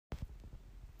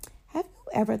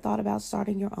ever thought about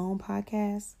starting your own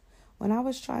podcast? When I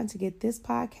was trying to get this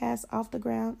podcast off the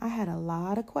ground, I had a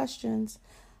lot of questions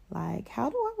like, how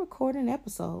do I record an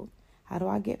episode? How do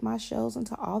I get my shows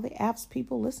into all the apps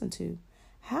people listen to?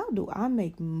 How do I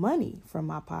make money from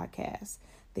my podcast?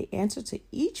 The answer to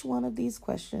each one of these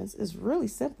questions is really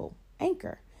simple.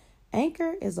 Anchor.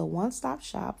 Anchor is a one-stop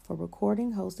shop for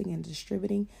recording, hosting, and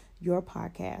distributing your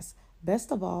podcast.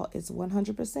 Best of all, it's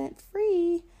 100%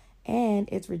 free and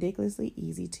it's ridiculously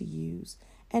easy to use.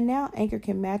 And now Anchor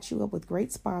can match you up with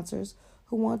great sponsors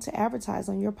who want to advertise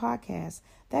on your podcast.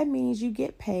 That means you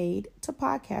get paid to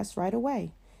podcast right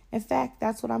away. In fact,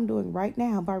 that's what I'm doing right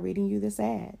now by reading you this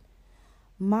ad.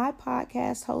 My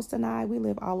podcast host and I, we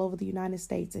live all over the United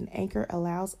States, and Anchor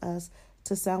allows us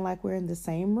to sound like we're in the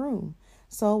same room.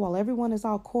 So while everyone is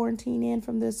all quarantined in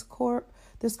from this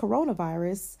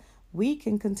coronavirus, we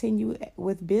can continue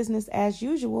with business as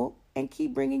usual and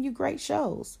keep bringing you great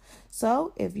shows.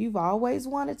 So if you've always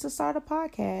wanted to start a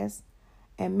podcast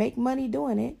and make money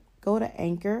doing it, go to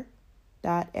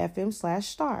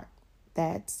anchor.fm/start.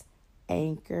 That's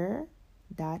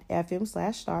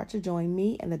anchor.fm/start to join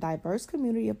me and the diverse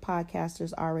community of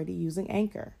podcasters already using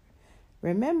Anchor.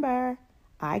 Remember,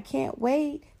 I can't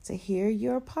wait to hear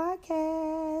your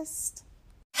podcast.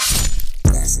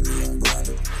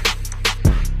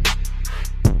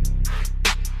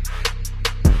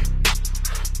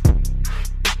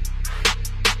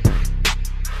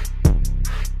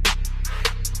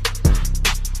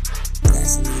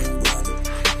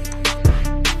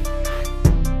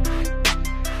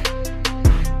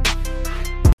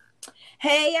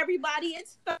 Hey everybody,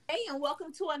 it's Faye and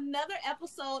welcome to another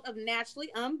episode of Naturally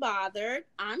Unbothered.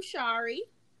 I'm Shari.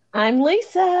 I'm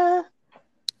Lisa.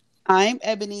 I'm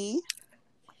Ebony.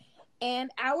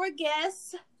 And our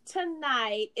guest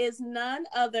tonight is none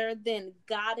other than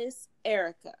Goddess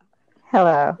Erica.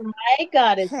 Hello. Hi,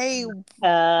 Goddess. Hey,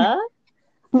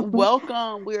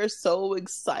 welcome. We're so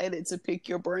excited to pick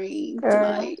your brain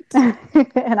tonight.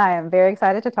 And I am very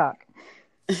excited to talk.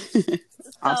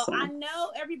 Awesome. So I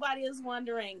know everybody is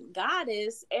wondering,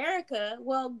 Goddess Erica.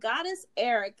 Well, Goddess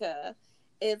Erica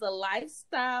is a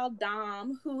lifestyle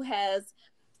dom who has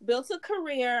built a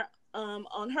career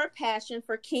on her passion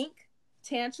for kink,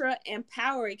 tantra, and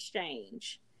power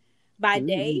exchange. By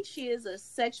day, she is a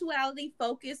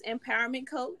sexuality-focused empowerment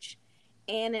coach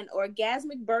and an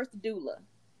orgasmic birth doula.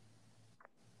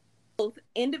 Both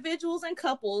individuals and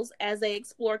couples as they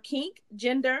explore kink,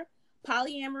 gender,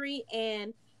 polyamory,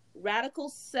 and radical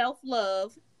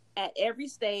self-love at every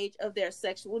stage of their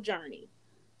sexual journey.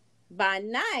 By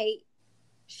night,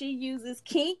 she uses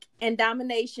kink and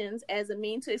dominations as a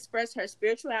means to express her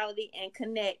spirituality and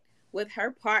connect with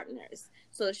her partners.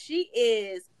 So she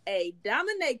is a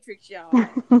dominatrix, y'all.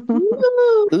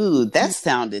 Ooh, that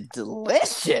sounded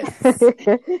delicious.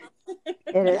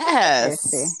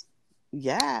 Yes.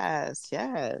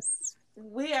 Yes.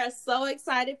 We are so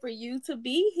excited for you to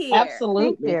be here.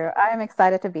 Absolutely. Thank you. I am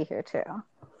excited to be here too.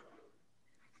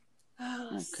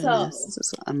 This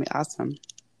is awesome.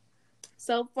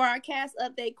 So for our cast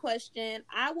update question,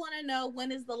 I want to know,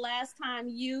 when is the last time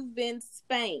you've been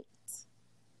spanked?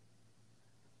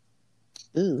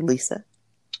 Ooh, Lisa.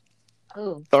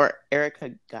 Ooh. Or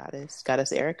Erica, Goddess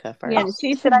Erica first. Yeah,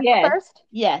 should I go first?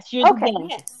 Yes, you're okay. the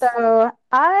guest. So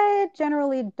I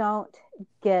generally don't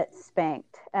get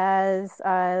spanked as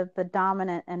the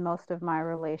dominant in most of my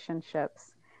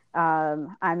relationships.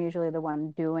 I'm usually the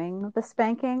one doing the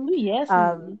spanking. Ooh, yes.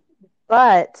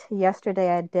 But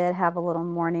yesterday I did have a little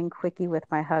morning quickie with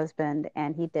my husband,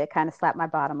 and he did kind of slap my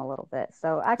bottom a little bit.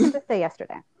 So I can just say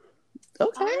yesterday.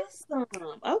 Okay. Awesome.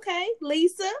 Okay,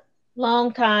 Lisa.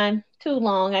 Long time. Too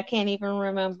long. I can't even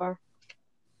remember.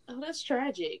 Oh, that's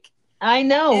tragic. I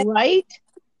know, right?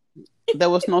 There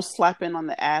was no slapping on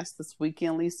the ass this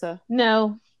weekend, Lisa?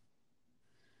 No.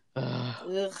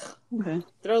 Ugh. Okay.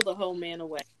 Throw the whole man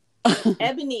away.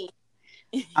 Ebony.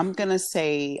 I'm going to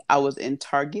say I was in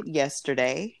Target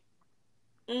yesterday.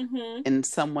 Mm-hmm. And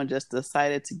someone just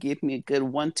decided to give me a good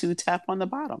 1-2 tap on the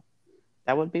bottom.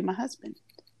 That would be my husband.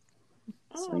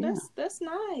 Oh, So, yeah. that's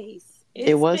nice.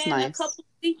 It was been nice. A couple of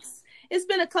weeks. It's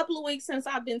been a couple of weeks since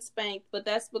I've been spanked, but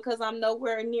that's because I'm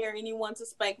nowhere near anyone to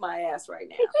spank my ass right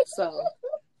now. So,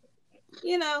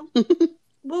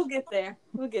 we'll get there.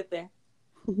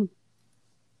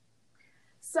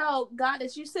 So,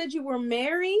 Goddess, you said you were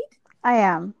married? I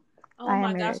am. Oh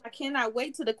my gosh, I cannot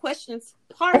wait to the questions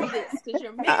part of this, because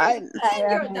you're married and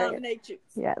you're a dominatrix.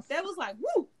 Yes. That was like,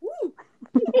 woo.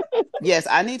 Yes,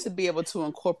 I need to be able to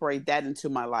incorporate that into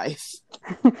my life.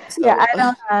 So, yeah,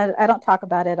 I don't talk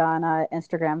about it on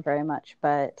Instagram very much,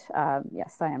 but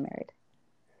yes, I am married.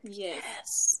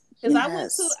 Yes. Because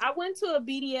Yes. I went to a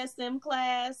BDSM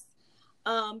class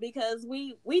because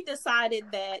we decided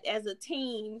that as a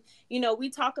team, we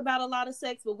talk about a lot of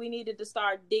sex, but we needed to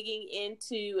start digging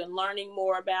into and learning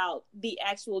more about the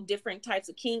actual different types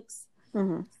of kinks.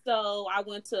 Mm-hmm. So I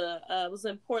went to was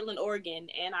in Portland, Oregon,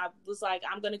 and I was like,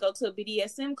 I'm going to go to a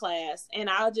BDSM class, and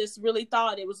I just really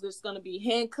thought it was just going to be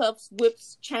handcuffs,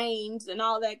 whips, chains, and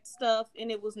all that stuff,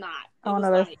 and it was not.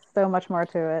 There's so much more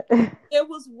to it. There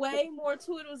was way more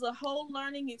to it. It was a whole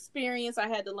learning experience. I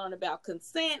had to learn about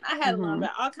consent. I had to learn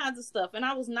about all kinds of stuff, and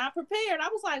I was not prepared. I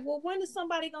was like, well, when is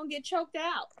somebody going to get choked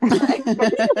out?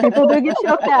 People do get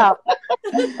choked out,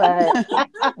 but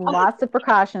lots of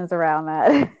precautions around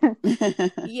that.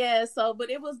 Yeah, but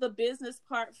it was the business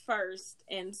part first,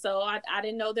 and so I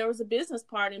didn't know there was a business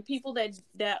part, and people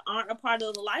that aren't a part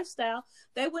of the lifestyle,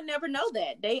 they would never know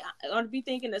that. They are going to be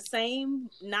thinking the same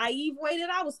naive way that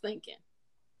I was thinking.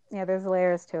 Yeah, there's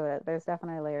layers to it. There's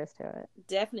definitely layers to it.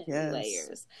 Definitely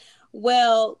layers.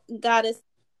 Well, Goddess,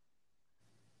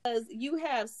 because you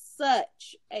have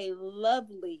such a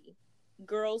lovely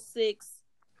Girl 6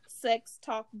 sex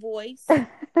talk voice.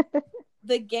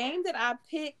 The game that I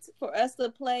picked for us to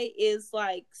play is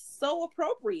like so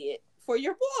appropriate for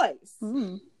your voice.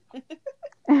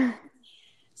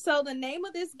 So the name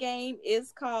of this game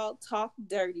is called Talk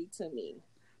Dirty to Me.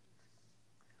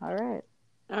 All right.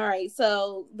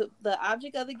 So the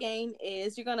object of the game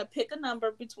is you're going to pick a number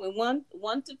between 1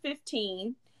 to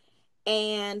 15,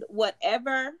 and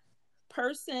whatever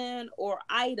person or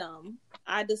item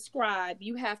I describe,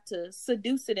 you have to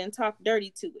seduce it and talk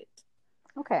dirty to it.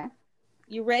 Okay.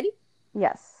 You ready?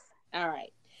 Yes. All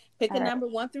right. Pick a number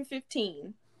 1 through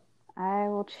 15. I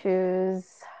will choose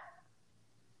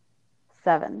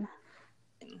 7.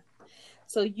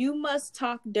 So you must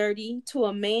talk dirty to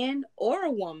a man or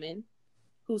a woman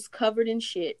who's covered in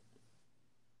shit.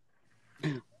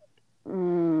 You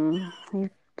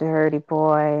dirty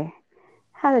boy.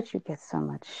 How did you get so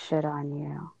much shit on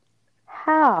you?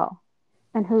 How?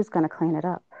 And who's going to clean it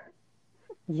up?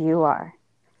 You are.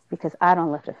 Because I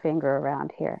don't lift a finger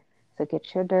around here. So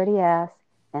get your dirty ass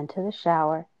into the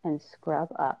shower and scrub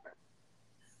up.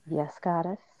 Yes,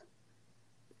 Goddess?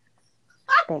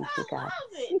 Thank you, Goddess.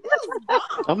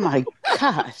 Oh my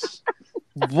gosh.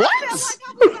 What? I was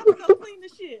about to go clean the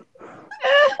shit.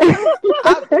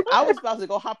 I was about to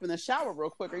go hop in the shower real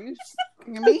quick. Are you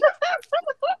kidding me?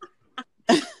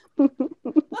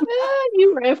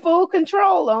 You were in full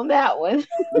control on that one.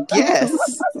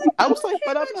 Yes. I was like,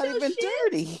 but I'm not even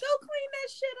dirty. Go clean that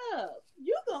shit up.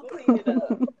 You gonna clean it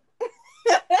up.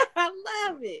 I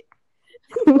love it.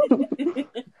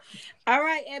 All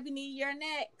right, Ebony, you're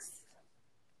next.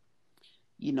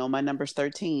 You know my number's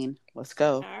 13. Let's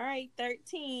go. All right,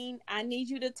 13. I need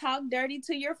you to talk dirty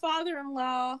to your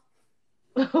father-in-law.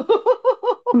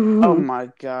 Oh my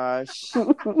gosh.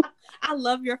 I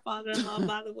love your father-in-law,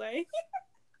 by the way.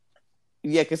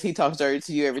 Yeah, because he talks dirty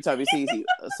to you every time he sees you.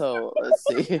 So let's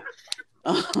see.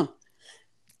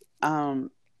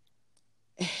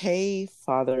 Hey,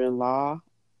 father-in-law.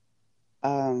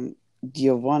 Do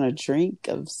you want a drink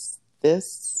of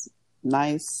this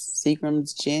nice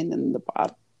Seagram's gin in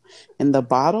the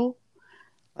bottle?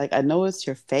 Like, I know it's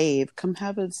your fave. Come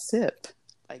have a sip.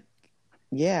 Like,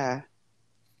 yeah.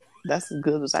 That's as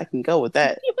good as I can go with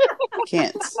that.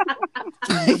 Can't.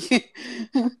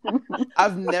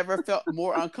 I've never felt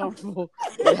more uncomfortable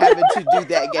than having to do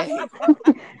that game.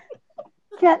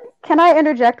 Can I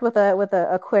interject with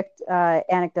a quick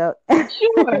anecdote?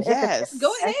 Sure. Yes.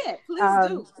 Go ahead. Please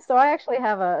do. So I actually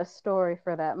have a story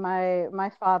for that.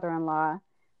 My father-in-law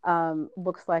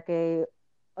looks like an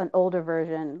older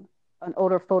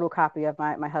photocopy of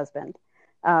my husband.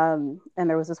 And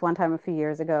there was this one time a few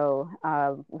years ago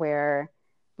where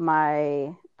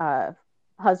my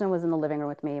husband was in the living room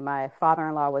with me. My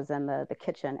father-in-law was in the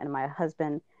kitchen, and my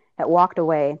husband had walked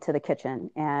away to the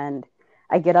kitchen. And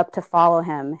I get up to follow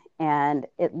him, and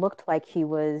it looked like he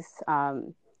was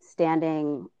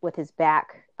standing with his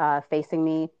back facing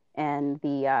me and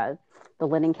the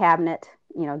linen cabinet,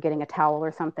 getting a towel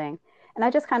or something. And I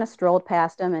just kind of strolled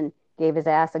past him and gave his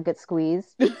ass a good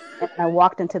squeeze. And I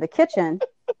walked into the kitchen,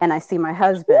 and I see my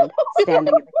husband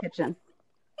standing in the kitchen.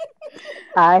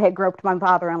 I had groped my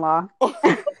father-in-law.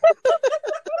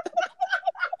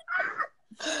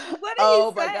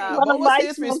 Oh my God. What was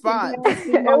his response?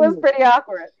 It was pretty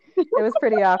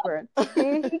awkward.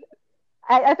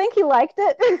 I think he liked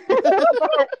it,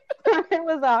 but it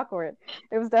was awkward.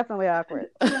 It was definitely awkward.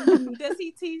 Does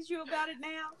he tease you about it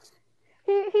now?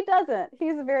 He doesn't.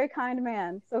 He's a very kind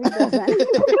man, so he doesn't.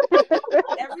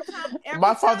 Every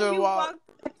My time father-in-law.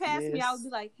 Pass me, I would Yes. be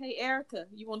like, "Hey, Erica,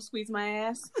 you want to squeeze my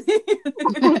ass?"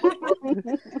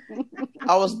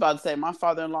 I was about to say my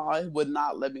father-in-law would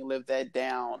not let me live that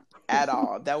down at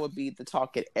all. That would be the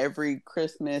talk at every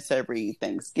Christmas, every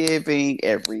Thanksgiving,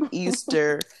 every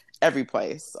Easter, every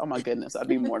place. Oh my goodness, I'd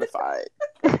be mortified.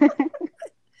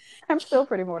 I'm still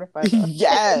pretty mortified though.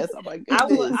 Yes, oh my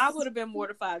goodness. I would have been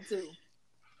mortified too.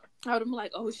 I would have been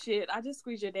like, "Oh shit, I just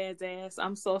squeezed your dad's ass.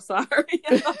 I'm so sorry."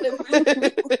 I thought it was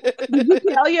Did you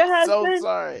tell your So husband?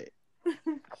 sorry.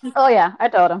 Oh yeah, I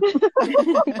told him. I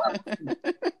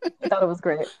thought it was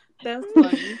great. That's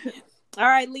funny. All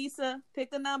right, Lisa, pick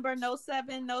a number. No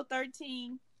 7, no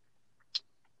 13.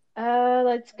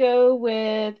 Let's go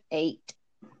with 8.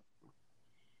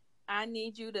 I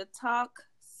need you to talk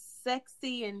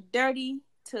sexy and dirty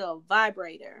to a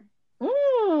vibrator.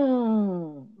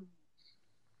 Mm.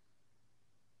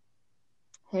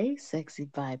 Hey, sexy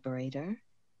vibrator.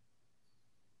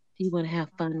 Do you want to have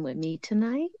fun with me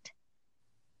tonight?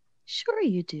 Sure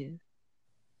you do.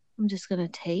 I'm just going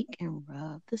to take and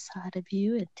rub the side of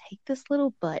you and take this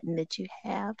little button that you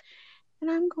have, and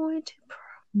I'm going to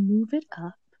move it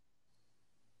up.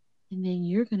 And then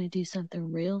you're going to do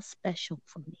something real special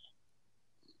for me.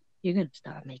 You're going to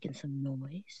start making some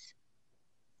noise.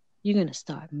 You're going to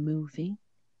start moving.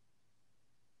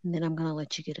 And then I'm going to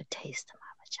let you get a taste of my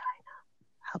vagina.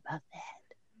 How about that?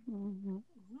 Mm-hmm.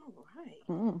 All right.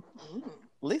 Mm.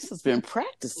 Lisa's been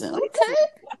practicing. Okay.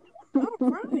 All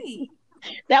right.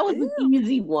 That was an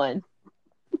easy one.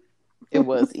 It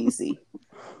was easy.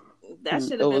 That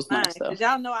should It have been was mine. nice, though. Because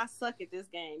y'all know I suck at this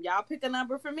game. Y'all pick a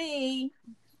number for me.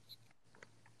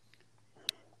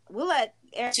 We'll let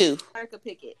 2. Erica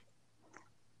pick it.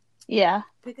 Yeah.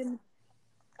 Pick a,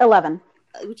 11.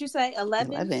 what you say?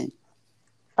 11? 11.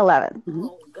 11. Mhm.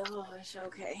 Oh gosh,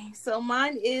 okay. So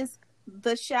mine is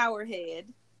the shower head.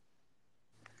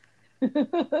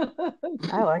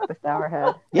 I like the shower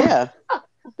head. Yeah.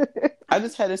 I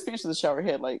just had experience with the shower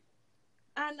head like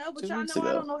I know, but 2 y'all weeks know I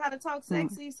ago. don't know how to talk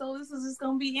sexy, so this is just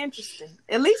gonna be interesting.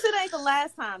 At least it ain't the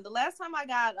last time. The last time I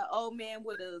got an old man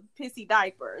with a pissy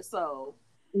diaper, so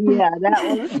Yeah, that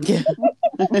one. Yeah.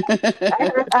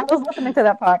 I was listening to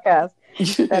that podcast.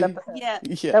 That episode. yeah,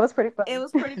 Yeah. That was pretty fun. it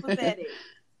was pretty pathetic.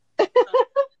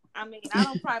 I mean, I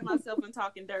don't pride myself in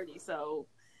talking dirty, so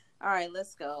all right,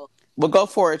 let's go. Well, go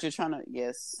for it. You're trying to,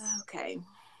 yes. Okay.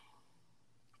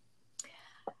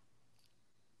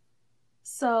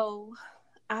 So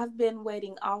I've been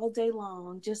waiting all day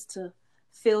long just to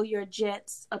feel your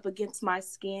jets up against my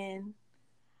skin.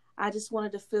 I just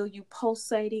wanted to feel you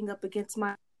pulsating up against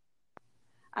my...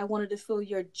 I wanted to feel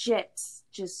your jets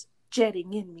just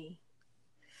jetting in me.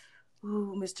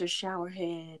 Ooh, Mr.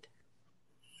 Showerhead.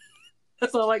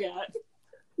 That's all I got.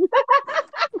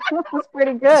 That was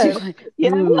pretty good. Like,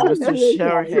 Yeah, ooh, that was Mr. really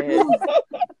Showerhead.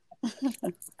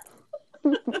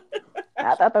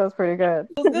 I thought that was pretty good.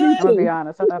 It was I'm gonna good. be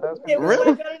honest. I thought that was pretty It was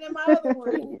Really? way better than my other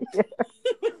one. good.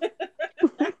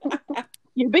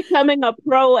 You're becoming a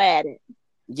pro at it.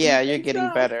 Yeah, You you're think getting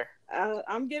so? better.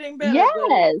 I'm getting better.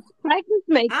 Yes. Practice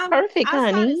makes But perfect, I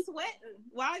started honey. sweating.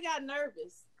 Well, I got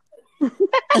nervous.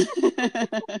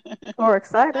 Or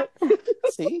excited.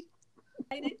 See?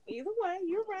 Either way,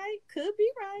 you're right. Could be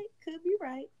right. Could be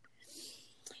right.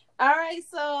 All right,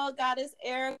 so Goddess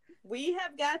Eric, we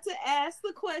have got to ask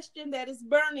the question that is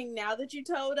burning now that you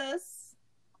told us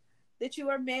that you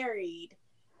are married.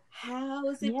 How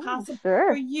is it possible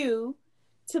Sure. for you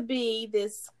to be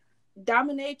this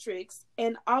dominatrix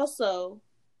and also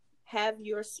have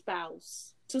your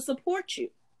spouse to support you?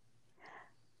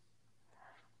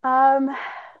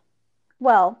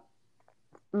 Well,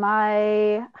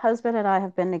 my husband and I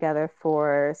have been together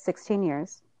for 16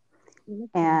 years.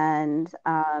 And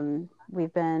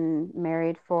we've been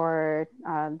married for,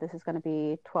 this is going to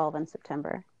be 12 in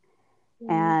September.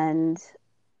 And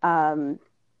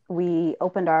we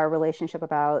opened our relationship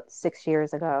about 6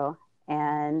 years ago,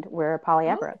 and we're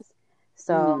polyamorous.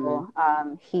 So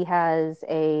he has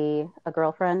a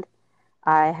girlfriend.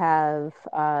 I have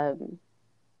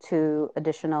 2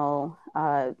 additional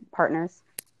partners.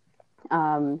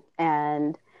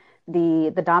 And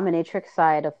the dominatrix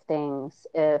side of things,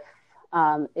 if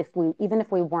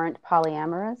we weren't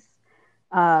polyamorous,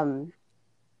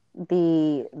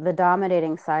 the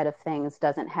dominating side of things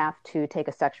doesn't have to take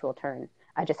a sexual turn.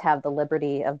 I just have the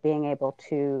liberty of being able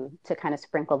to kind of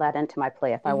sprinkle that into my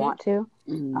play if I want to,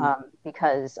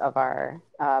 because of our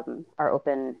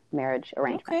open marriage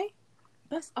arrangement. Okay,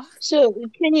 that's awesome. So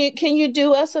can you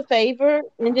do us a favor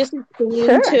and just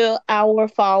explain to our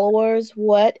followers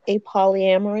what a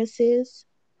polyamorous is?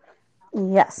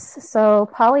 Yes. So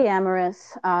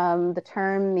polyamorous, the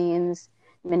term means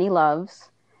many loves.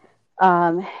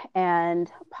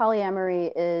 And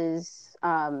polyamory is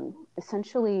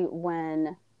essentially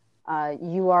when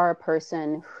you are a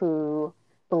person who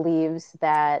believes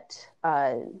that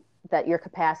that your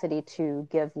capacity to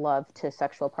give love to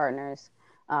sexual partners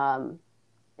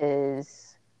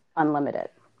is unlimited.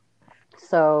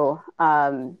 So,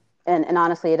 and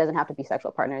honestly, it doesn't have to be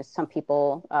sexual partners. Some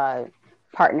people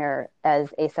partner as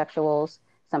asexuals.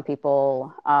 Some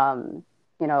people,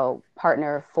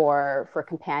 partner for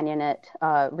companionate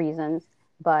reasons.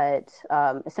 But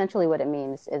essentially, what it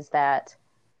means is that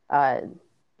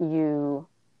you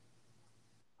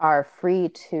are free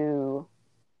to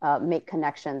make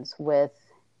connections with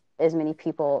as many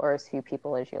people or as few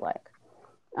people as you like.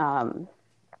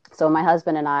 So my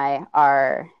husband and I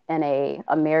are in a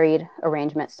married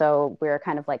arrangement, so we're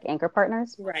kind of like anchor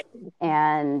partners. Right.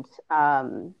 And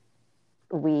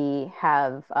we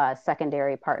have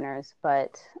secondary partners,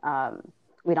 but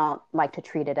we don't like to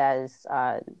treat it as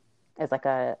like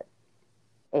a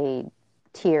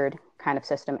tiered kind of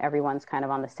system. Everyone's kind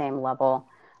of on the same level.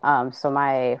 So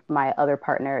my other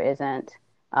partner isn't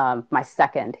my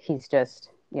second. He's just,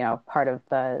 part of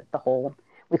the whole.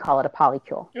 We call it a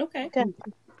polycule. Okay.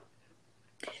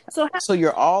 So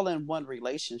you're all in one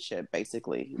relationship,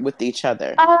 basically, with each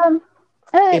other.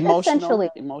 Essentially,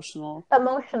 emotionally,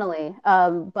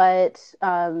 but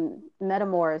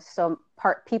metamors. So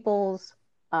people's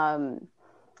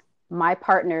my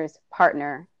partner's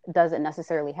partner doesn't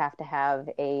necessarily have to have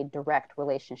a direct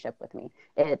relationship with me.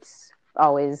 It's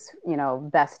always,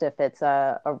 best if it's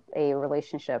a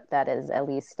relationship that is at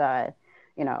least,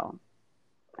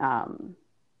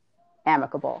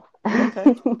 amicable.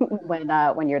 Okay.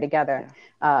 when you're together.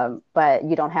 Yeah. But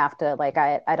you don't have to, like,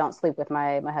 I don't sleep with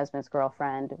my husband's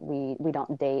girlfriend. We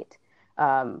don't date.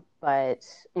 But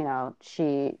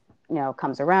she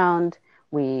comes around.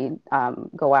 We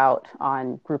go out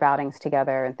on group outings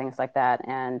together and things like that,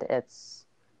 and it's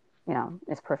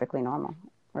perfectly normal,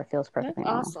 or it feels perfectly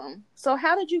normal. That's awesome. So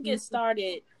how did you get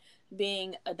started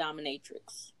being a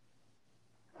dominatrix?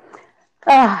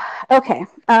 Okay.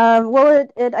 Well,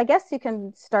 I guess you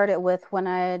can start it with when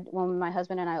my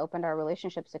husband and I opened our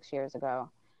relationship 6 years ago.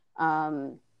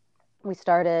 We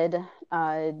started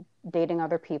dating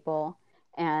other people,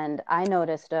 and I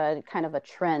noticed a kind of a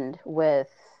trend with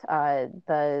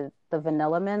the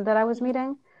vanilla men that I was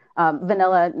meeting.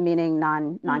 Vanilla meaning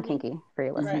non-kinky for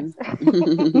your listeners.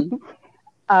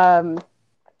 Right.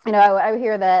 I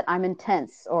hear that I'm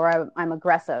intense or I'm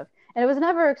aggressive. And it was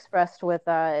never expressed with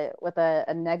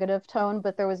a negative tone,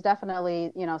 but there was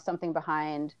definitely, something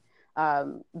behind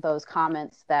those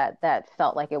comments that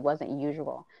felt like it wasn't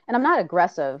usual. And I'm not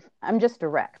aggressive; I'm just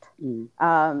direct.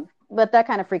 But that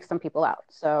kind of freaks some people out.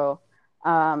 So,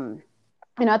 at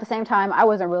the same time, I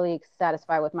wasn't really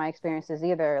satisfied with my experiences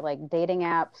either. Like dating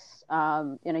apps,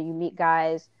 you meet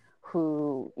guys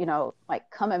who, like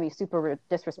come at me super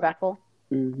disrespectful.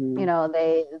 Mm-hmm.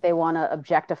 They want to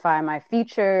objectify my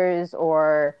features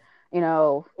or,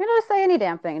 say any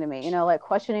damn thing to me, like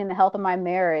questioning the health of my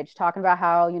marriage, talking about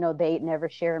how, they never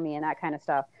share me and that kind of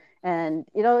stuff. And,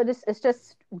 it's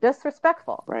just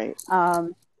disrespectful. Right.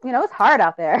 It's hard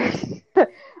out there.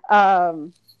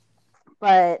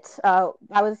 But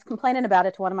I was complaining about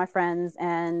it to one of my friends,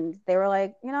 and they were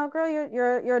like, girl,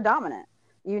 you're dominant.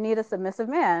 You need a submissive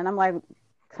man. And I'm like,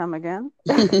 come again?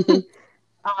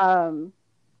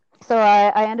 So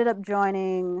I ended up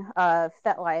joining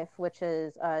FetLife, which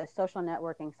is a social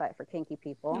networking site for kinky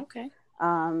people. Okay.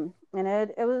 And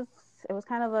it was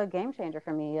kind of a game changer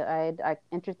for me. I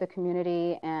entered the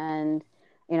community, and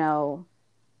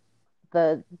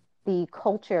the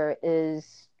culture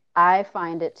is, I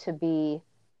find it to be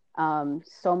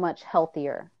so much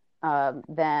healthier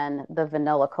than the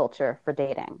vanilla culture for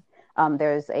dating.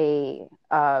 There's a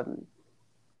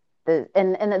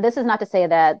and this is not to say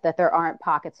that there aren't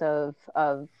pockets of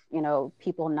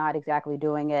people not exactly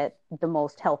doing it the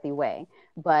most healthy way,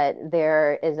 but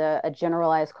there is a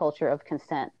generalized culture of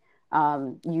consent.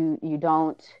 You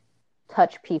don't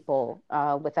touch people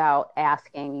without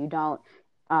asking. You don't.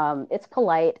 It's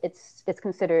polite. It's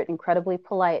considered incredibly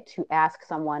polite to ask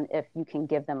someone if you can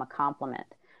give them a compliment,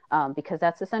 because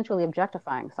that's essentially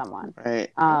objectifying someone.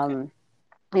 Right.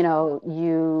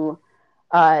 You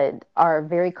are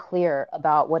very clear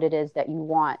about what it is that you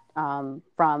want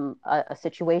from a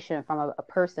situation, from a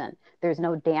person. There's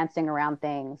no dancing around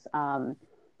things.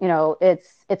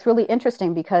 It's really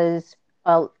interesting because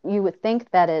you would think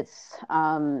that it's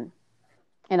kind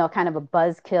of a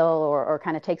buzzkill or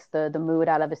kind of takes the mood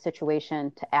out of a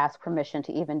situation to ask permission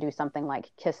to even do something like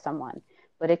kiss someone,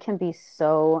 but it can be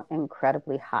so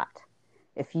incredibly hot.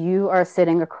 If you are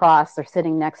sitting across or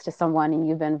sitting next to someone and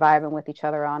you've been vibing with each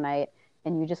other all night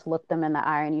and you just look them in the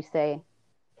eye and you say,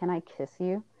 "Can I kiss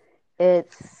you?"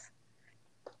 It's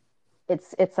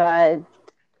a,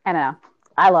 I don't know.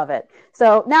 I love it.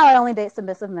 So now I only date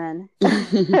submissive men.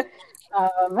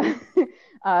 um,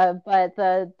 but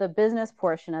the business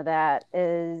portion of that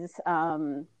is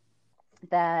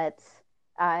that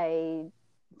I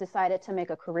decided to make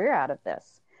a career out of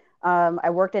this. I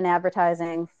worked in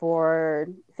advertising for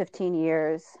 15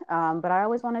 years, but I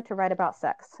always wanted to write about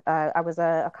sex. I was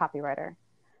a copywriter.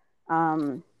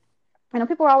 Um,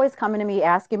 People are always coming to me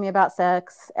asking me about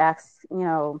sex,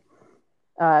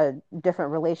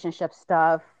 different relationship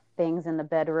stuff, things in the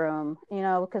bedroom,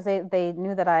 because they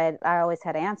knew that I always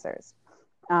had answers.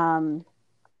 And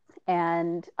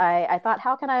I thought,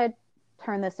 how can I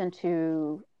turn this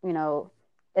into,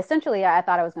 essentially, I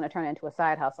thought I was going to turn it into a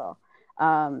side hustle.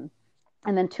 And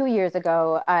then 2 years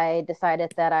ago, I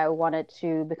decided that I wanted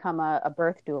to become a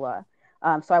birth doula.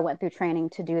 So I went through training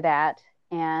to do that.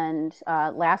 And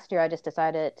last year, I just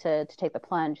decided to take the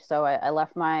plunge. So I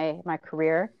left my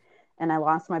career and I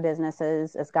launched my business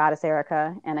as Goddess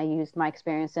Erica. And I used my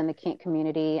experience in the kink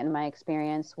community and my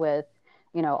experience with,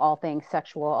 all things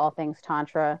sexual, all things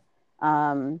tantra,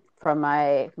 from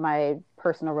my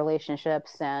personal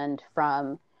relationships and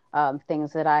from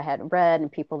things that I had read and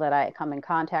people that I had come in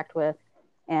contact with.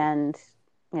 And,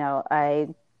 I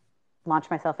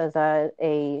launched myself as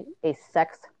a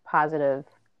sex positive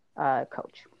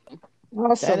coach.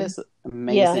 Awesome. That is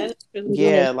amazing. Yeah, That is really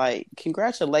Yeah, good. like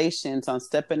congratulations on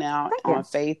stepping out Thank you. on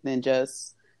faith and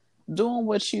just doing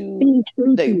what you being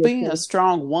true to being a yourself.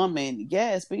 strong woman.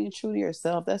 Yes, being true to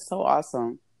yourself. That's so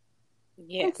awesome.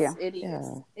 Yes, you. it is.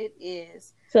 Yeah. It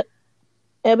is. So,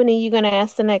 Ebony, you gonna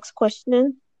ask the next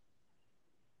question?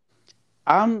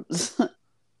 I'm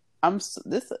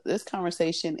this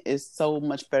conversation is so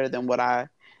much better than what I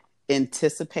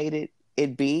anticipated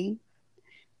it being.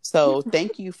 So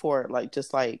thank you for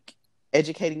just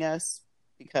educating us,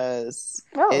 because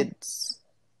Oh. it's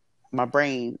my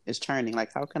brain is churning.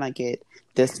 Like, how can I get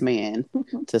this man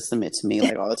to submit to me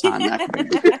all the time? And I can bring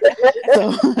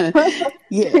so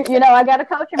yeah. I got a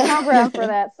coaching program for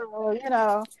that. So,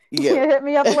 Yeah. hit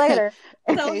me up later.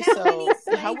 So Okay, how so many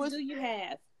how slaves was do you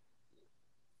have?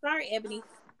 Sorry, Ebony.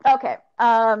 Okay.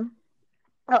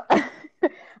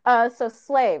 So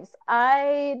slaves.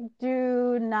 I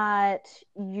do not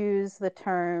use the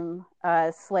term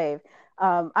slave.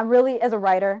 I'm really, as a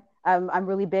writer, I'm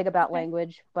really big about Okay.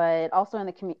 language, but also in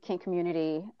the kink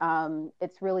community,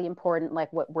 it's really important,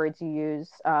 like what words you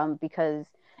use, because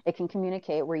it can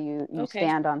communicate where you Okay.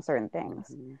 stand on certain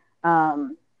things.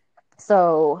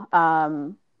 So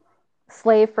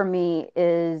slave for me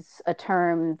is a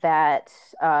term that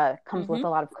comes with a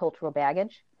lot of cultural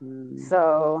baggage.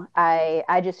 So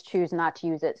I just choose not to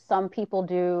use it. Some people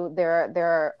do.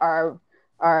 There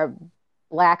are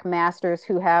black masters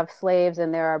who have slaves,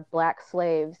 and there are black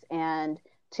slaves, and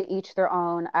to each their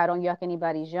own. I don't yuck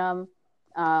anybody's yum.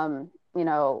 You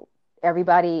know,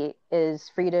 everybody is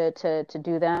free to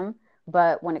do them.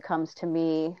 But when it comes to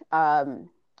me,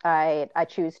 I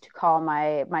choose to call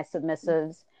my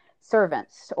submissives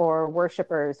servants or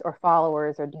worshipers or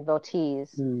followers or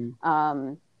devotees.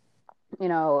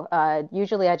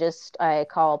 Usually I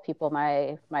call people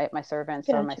my servants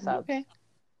or my Gotcha. subs. Okay.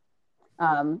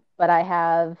 But I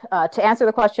have to answer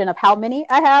the question of how many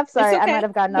I have. Sorry, It's I okay. might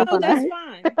have gotten No, up on that's a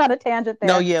fine. on a tangent there.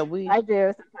 No, yeah, we I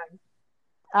do sometimes.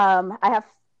 I have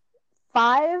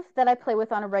 5 that I play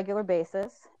with on a regular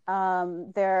basis.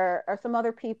 There are some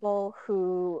other people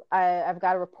who I've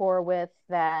got a rapport with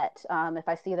that if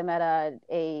I see them at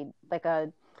a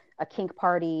kink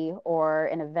party or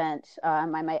an event, I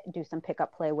might do some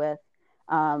pickup play with.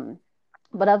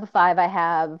 But of the 5, I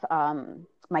have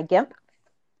my Gimp,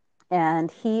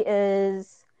 and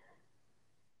he's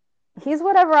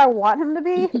whatever I want him to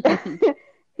be.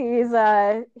 He's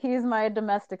my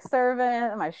domestic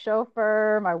servant, my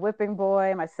chauffeur, my whipping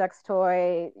boy, my sex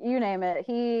toy, you name it.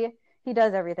 He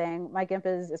does everything. My Gimp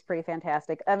is pretty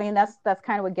fantastic. I mean, that's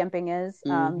kind of what gimping is.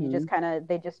 You just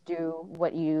they just do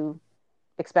what you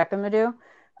expect them to do.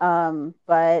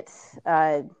 But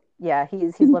yeah,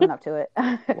 he's living up to it.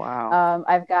 Wow.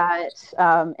 I've got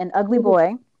an ugly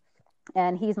boy,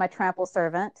 and he's my trample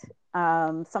servant.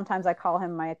 Sometimes I call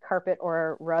him my carpet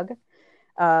or rug.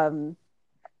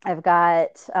 I've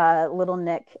got little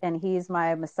Nick, and he's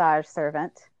my massage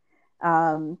servant.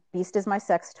 Beast is my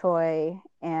sex toy,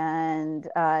 and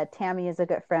Tammy is a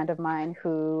good friend of mine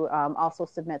who also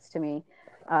submits to me.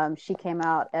 She came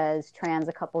out as trans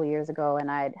a couple years ago, and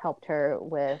I'd helped her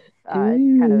with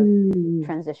kind of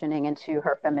transitioning into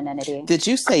her femininity. Did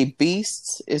you say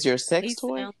Beast is your sex He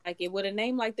toy? sounds like it. With a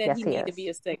name like that, Yes, he he need to is. be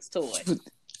a sex toy.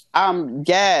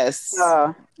 Yes.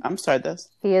 I'm sorry,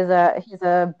 he's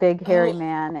a big hairy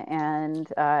man, and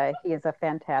he is a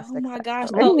fantastic. Oh my gosh!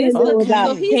 Toy. So he's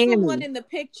Okay. the one in the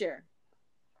picture.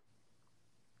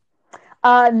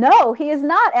 No, he is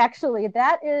not actually.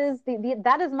 That is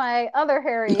that is my other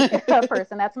hairy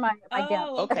person. That's my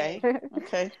gimp. Okay.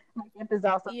 My gimp is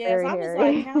also Yes, very I was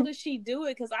hairy. like, how does she do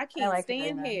it? Because I can't like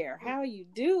stand hair. How you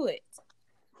do it?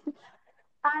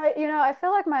 I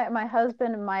feel like my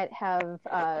husband might have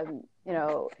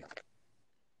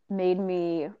made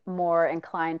me more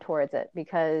inclined towards it,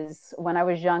 because when I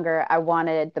was younger, I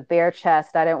wanted the bare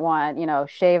chest. I didn't want,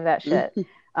 shave that shit.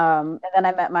 And then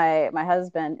I met my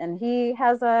husband, and he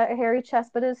has a hairy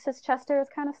chest, but his chest hair is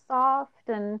kind of soft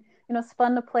and, it's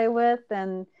fun to play with,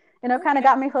 and, kind of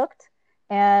got me hooked.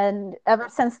 And ever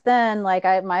since then, like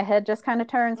my head just kind of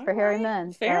turns for hairy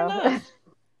men. Fair so. enough.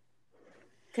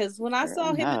 Because when I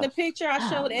saw him in the picture, I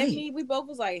showed Ebony. We both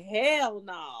was like, hell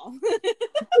no.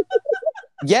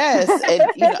 Yes, and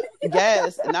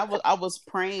yes, and I was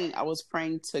praying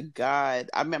to God.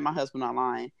 I met my husband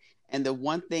online, and the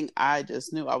one thing I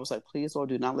just knew, I was like, please, Lord,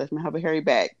 do not let me have a hairy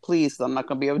back, please, 'cause I'm not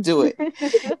gonna be able to do it.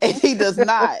 And he does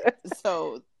not.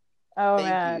 So,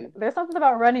 man, you. There's something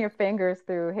about running your fingers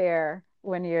through hair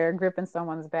when you're gripping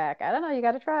someone's back. I don't know. You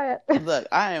got to try it. Look,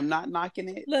 I am not knocking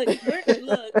it. Look,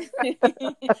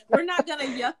 we're not gonna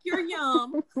yuck your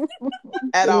yum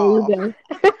at all.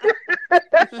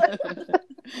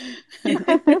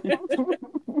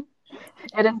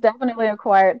 It is definitely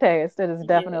acquired taste. It is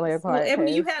definitely acquired taste.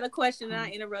 Ebony, you had a question, and I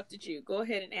interrupted you. Go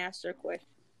ahead and ask your question.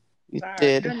 You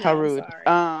did. How rude.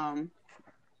 Dang.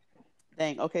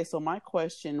 Okay, so my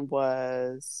question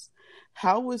was,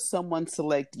 how would someone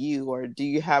select you, or do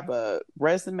you have a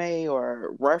resume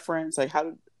or reference? Like,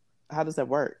 how does that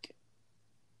work?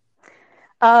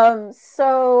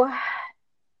 So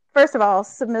first of all,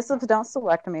 submissives don't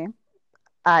select me.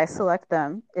 I select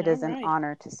them. It is an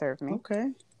honor to serve me.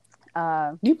 Okay.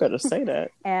 You better say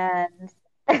that.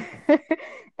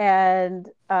 And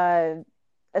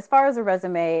as far as a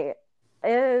resume,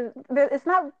 there's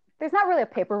not really a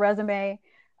paper resume.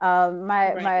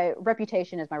 My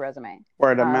reputation is my resume.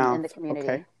 Word of mouth in the community.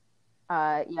 Okay.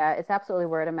 Yeah, it's absolutely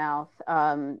word of mouth.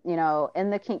 In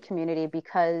the kink community,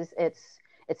 because it's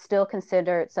still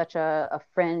considered such a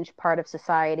fringe part of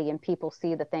society, and people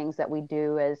see the things that we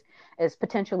do as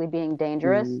potentially being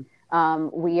dangerous.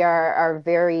 We are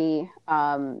very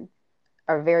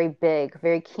big,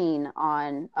 very keen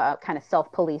on kind of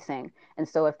self-policing. And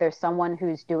so if there's someone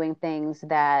who's doing things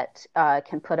that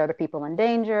can put other people in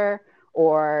danger,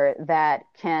 or that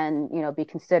can, be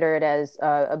considered as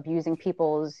abusing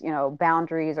people's,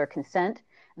 boundaries or consent,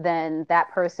 then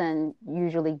that person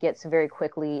usually gets very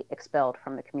quickly expelled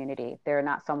from the community. They're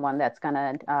not someone that's going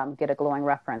to get a glowing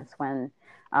reference when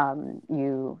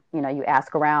you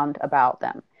ask around about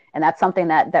them. And that's something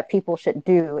that people should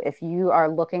do. If you are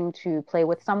looking to play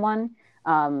with someone,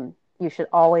 you should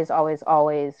always, always,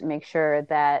 always make sure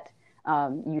that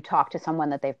you talk to someone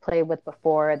that they've played with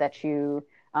before, that you,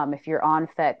 if you're on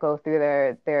FET, go through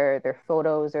their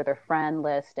photos or their friend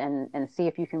list, and see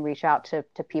if you can reach out to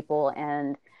people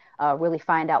and really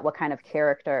find out what kind of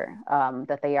character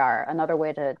that they are. Another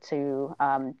way to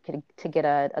get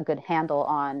a good handle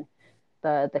on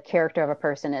the character of a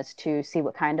person is to see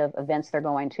what kind of events they're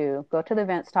going to. Go to the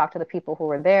events, talk to the people who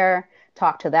are there,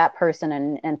 talk to that person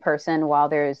in person while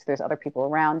there's other people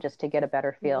around, just to get a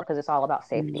better feel, because it's all about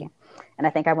safety. And I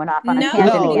think I went off on a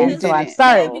tangent again, so I'm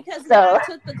sorry. Yeah, because when I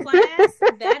took the class,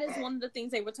 that is one of the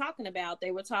things they were talking about. They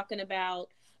were talking about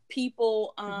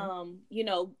people,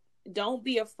 don't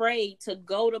be afraid to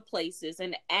go to places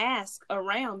and ask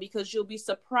around, because you'll be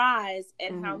surprised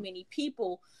at how many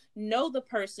people know the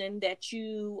person that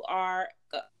you are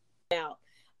about.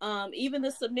 Even the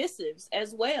submissives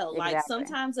as well. Exactly. Like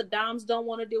sometimes the doms don't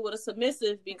want to deal with a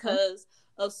submissive because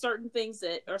of certain things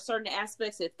that, or certain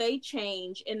aspects that they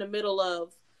change in the middle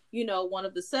of, one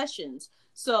of the sessions.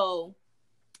 So,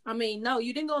 I mean, no,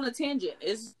 you didn't go on a tangent.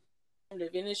 And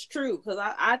it's true, because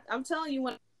I'm telling you,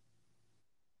 when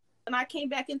I came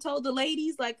back and told the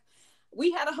ladies, like,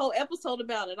 we had a whole episode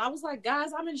about it. I was like, guys,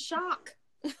 I'm in shock.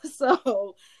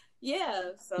 So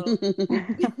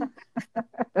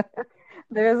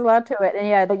there's a lot to it. And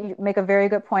yeah, you make a very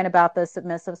good point about the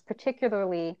submissives,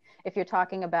 particularly if you're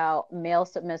talking about male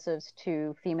submissives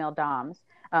to female doms,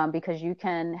 because you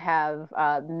can have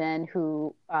men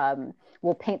who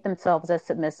will paint themselves as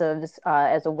submissives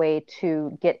as a way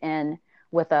to get in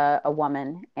with a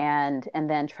woman, and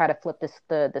then try to flip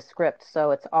the script.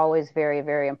 So it's always very,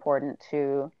 very important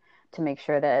to make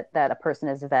sure that a person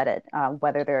is vetted,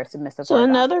 whether they're submissive So or not.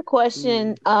 another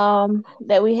question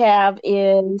that we have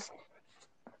is,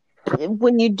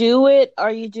 when you do it,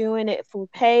 are you doing it for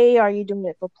pay? Are you doing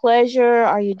it for pleasure?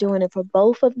 Are you doing it for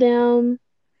both of them?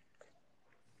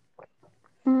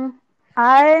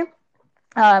 I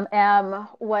am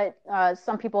what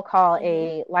some people call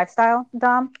a lifestyle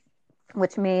dom,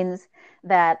 which means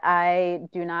that I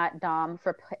do not dom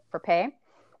for pay.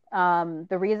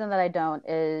 The reason that I don't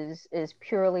is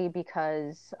purely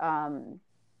because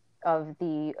of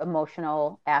the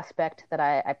emotional aspect that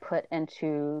I put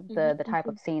into the type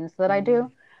of scenes that I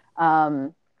do.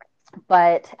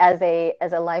 But as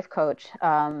a life coach,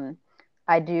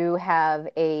 I do have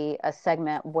a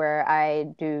segment where I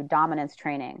do dominance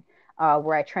training,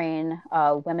 where I train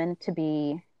women to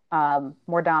be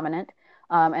more dominant,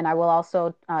 and I will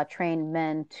also train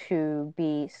men to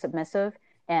be submissive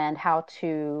and how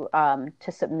to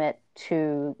submit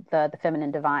to the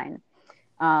feminine divine.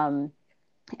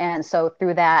 And so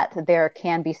through that, there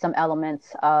can be some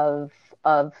elements of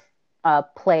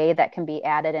play that can be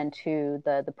added into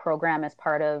the program as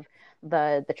part of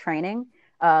the training.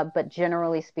 But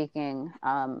generally speaking,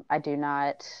 I do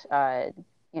not,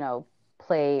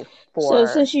 play So for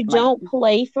since you money. don't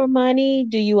play for money,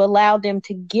 do you allow them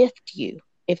to gift you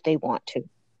if they want to?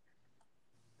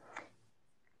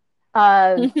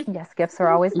 Yes, gifts are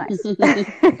always nice.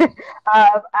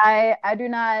 I do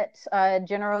not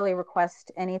generally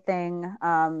request anything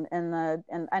and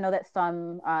I know that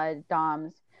some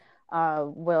DOMs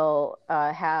will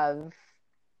have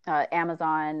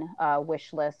Amazon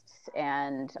wish lists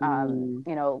and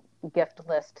gift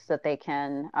lists that they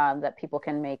can that people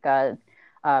can make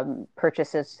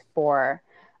purchases for.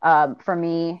 For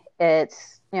me,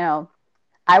 it's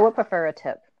I would prefer a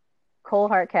tip.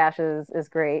 Cold hard cash is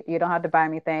great. You don't have to buy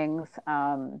me things.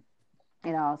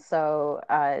 So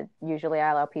usually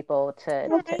I allow people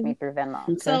to tip me through Venmo.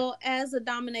 Okay. So as a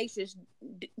dominatrix,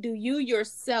 do you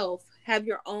yourself have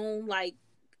your own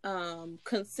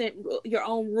consent, your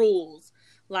own rules?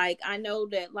 Like, I know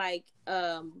that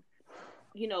in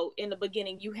the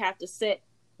beginning you have to set,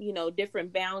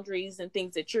 different boundaries and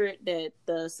things that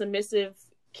the submissive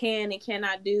can and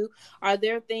cannot do. Are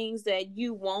there things that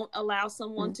you won't allow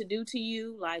someone to do to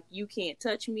you? Like, you can't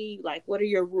touch me? Like, what are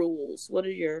your rules? What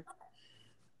are your...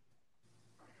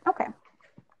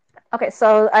 Okay,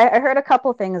 so I heard a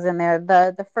couple things in there.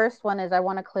 The first one is I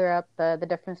want to clear up the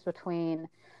difference between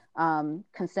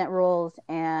consent rules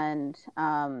and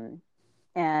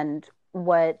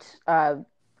what are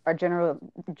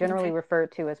generally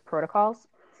referred to as protocols.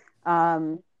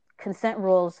 Consent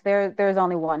rules, there's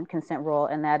only one consent rule,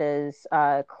 and that is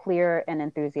clear and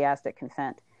enthusiastic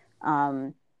consent.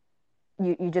 You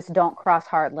just don't cross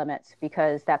hard limits,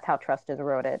 because that's how trust is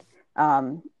eroded.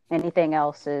 Anything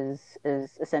else is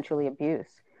essentially abuse.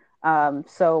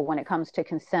 So when it comes to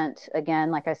consent,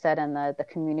 again, like I said, in the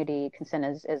community, consent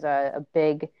is a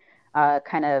big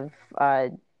kind of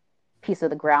piece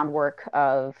of the groundwork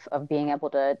of being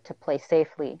able to play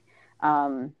safely.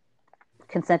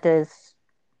 Consent is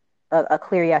a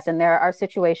clear yes, and there are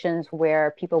situations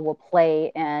where people will play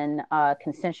in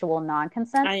consensual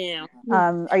non-consent. I am.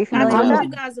 Are you familiar with that? I told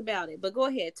you guys about it, but go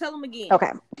ahead, tell them again.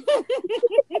 Okay.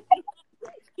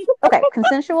 Okay,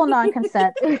 consensual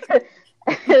non-consent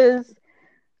is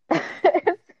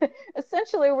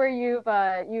essentially where you've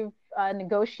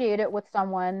negotiated with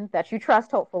someone that you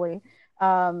trust, hopefully,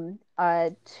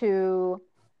 to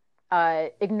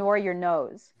ignore your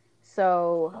no's.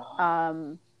 So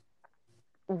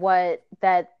what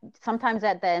that sometimes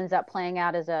that ends up playing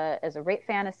out as a rape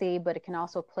fantasy, but it can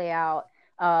also play out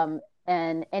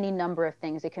in any number of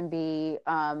things. It can be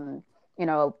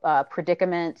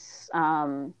predicaments,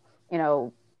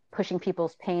 pushing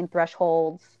people's pain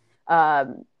thresholds,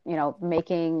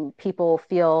 making people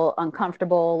feel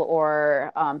uncomfortable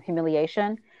or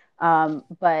humiliation.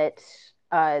 But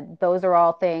those are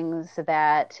all things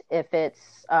that, if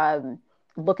it's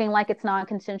looking like it's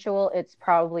non-consensual, it's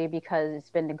probably because it's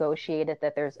been negotiated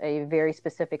that there's a very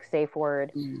specific safe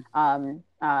word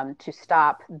to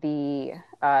stop the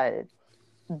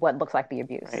what looks like the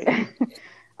abuse. Right.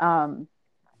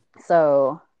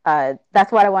 So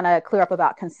that's what I want to clear up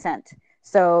about consent.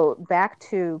 So back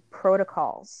to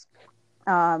protocols.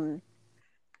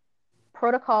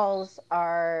 Protocols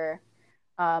are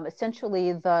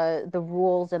essentially the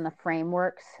rules and the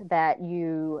frameworks that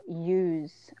you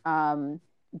use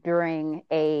during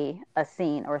a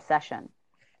scene or a session.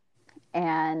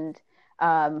 And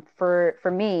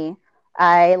for me,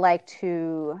 I like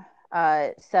to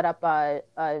set up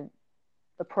the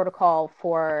protocol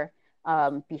for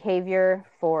behavior,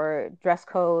 for dress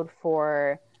code,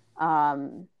 for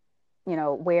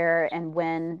where and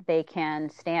when they can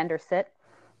stand or sit.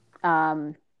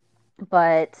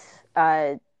 But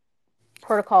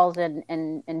protocols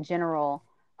in general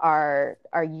are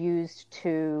used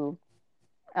to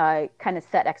kind of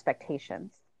set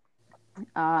expectations.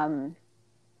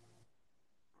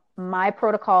 My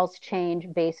protocols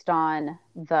change based on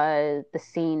the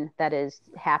scene that is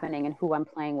happening and who I'm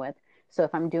playing with. So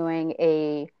if I'm doing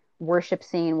a worship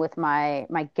scene with my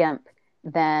GIMP,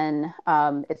 then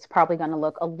it's probably going to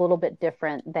look a little bit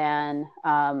different than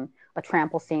a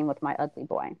trample scene with my ugly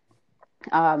boy.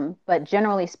 But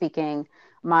generally speaking,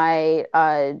 my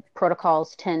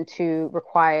protocols tend to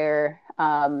require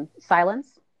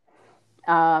silence.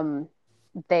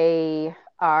 They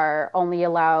are only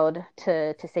allowed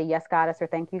to say yes, goddess, or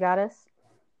thank you, goddess.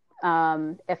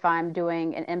 If I'm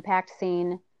doing an impact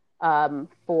scene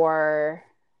for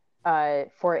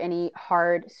any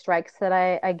hard strikes that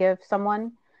I give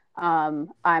someone,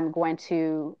 I'm going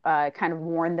to kind of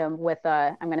warn them with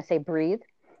I'm going to say breathe,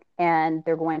 and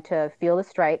they're going to feel the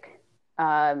strike,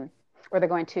 or they're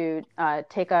going to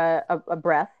take a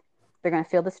breath. They're going to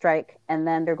feel the strike, and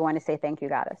then they're going to say thank you,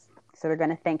 goddess. So they're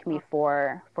going to thank me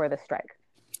for the strike.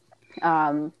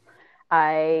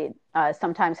 I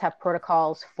sometimes have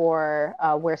protocols for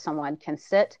where someone can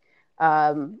sit.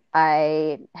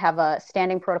 I have a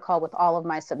standing protocol with all of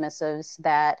my submissives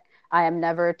that I am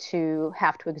never to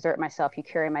have to exert myself. You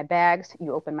carry my bags,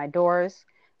 you open my doors.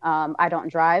 I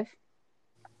don't drive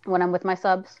when I'm with my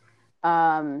subs.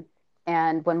 And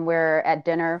when we're at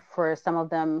dinner, for some of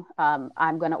them,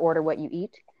 I'm going to order what you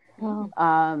eat.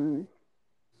 Oh.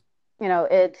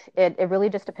 It really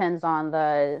just depends on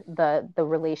the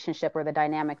relationship or the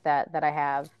dynamic that I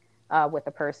have with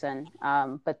the person.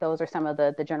 But those are some of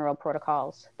the general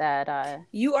protocols that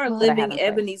you are living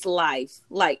Ebony's life.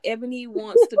 Like, Ebony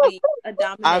wants to be a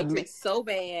dominatrix so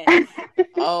bad.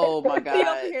 Oh my God. She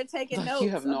over here taking notes. You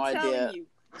have no idea.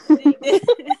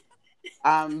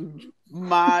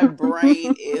 My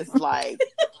brain is like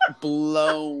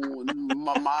blown.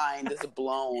 My mind is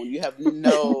blown. You have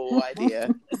no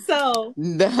idea. So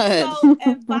none.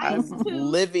 Advice I'm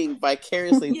living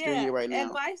vicariously through you right now.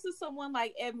 Advice to someone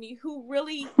like Ebony, who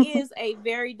really is a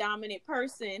very dominant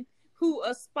person, who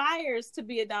aspires to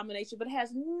be a dominatrix, but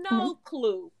has no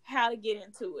clue how to get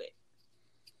into it.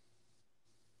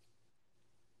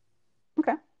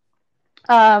 Okay.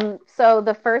 So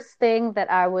the first thing that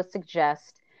I would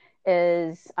suggest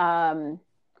is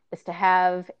to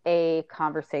have a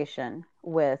conversation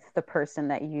with the person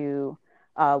that you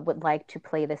would like to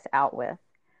play this out with.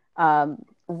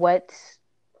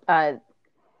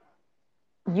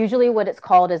 Usually what it's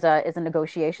called is a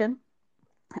negotiation,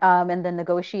 and the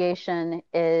negotiation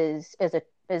is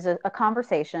a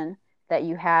conversation that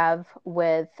you have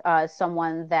with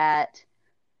someone that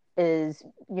is,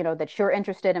 that you're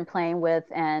interested in playing with,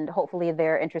 and hopefully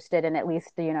they're interested in at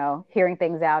least, hearing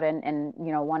things out and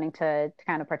wanting to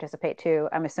kind of participate too.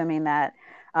 I'm assuming that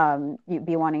you'd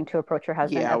be wanting to approach your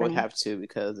husband. Yeah, Ebony? I would have to,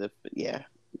 because Okay.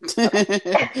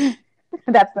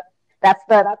 that's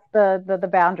the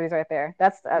boundaries right there.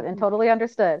 That's and totally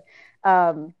understood.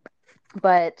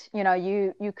 But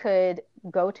you could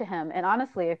go to him, and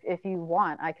honestly, if you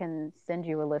want, I can send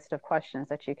you a list of questions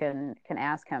that you can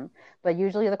ask him. But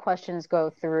usually the questions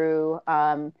go through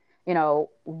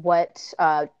what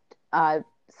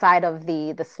side of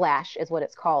the slash is what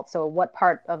it's called. So what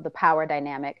part of the power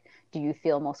dynamic do you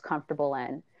feel most comfortable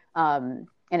in? And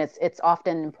it's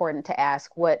often important to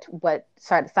ask what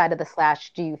side of the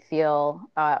slash do you feel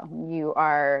you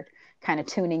are kind of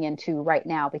tuning into right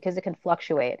now, because it can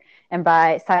fluctuate. And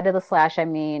by side of the slash, I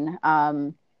mean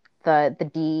the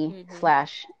D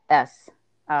 /S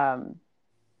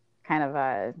kind of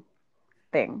a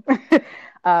thing.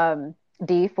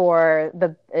 D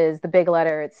is the big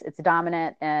letter. It's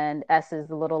dominant, and S is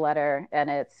the little letter, and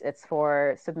it's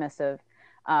for submissive.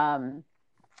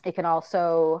 It can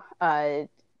also kind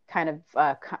of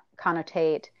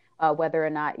connotate whether or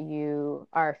not you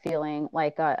are feeling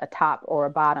like a top or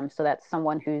a bottom. So that's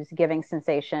someone who's giving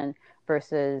sensation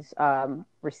versus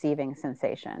receiving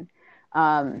sensation.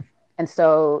 And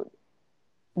so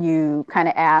you kind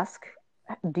of ask,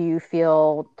 do you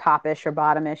feel toppish or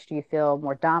bottomish? Do you feel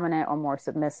more dominant or more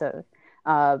submissive?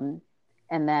 And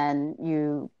then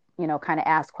you kind of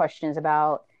ask questions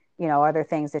about, are there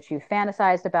things that you've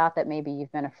fantasized about that maybe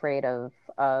you've been afraid of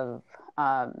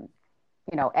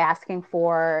asking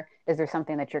for? Is there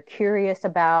something that you're curious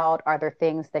about? Are there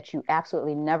things that you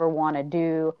absolutely never want to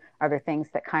do? Are there things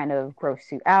that kind of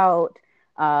gross you out?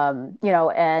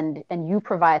 and you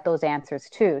provide those answers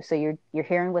too. So you're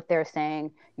hearing what they're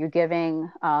saying, you're giving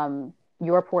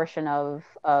your portion of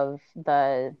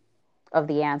the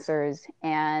answers,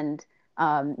 and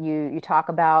you talk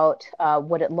about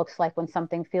what it looks like when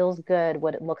something feels good,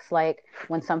 what it looks like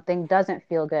when something doesn't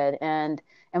feel good, and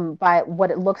by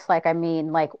what it looks like, I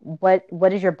mean like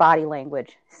what is your body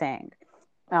language saying?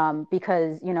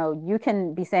 Because you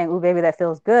can be saying, "Ooh, baby, that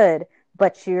feels good,"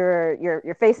 but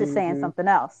your face is saying something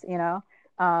else,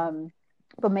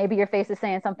 but maybe your face is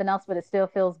saying something else, but it still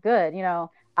feels good.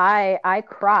 I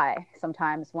cry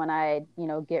sometimes when I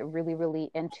get really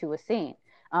really into a scene,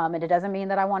 and it doesn't mean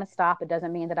that I want to stop. It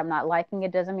doesn't mean that I'm not liking it.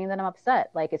 It doesn't mean that I'm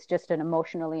upset. Like, it's just an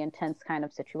emotionally intense kind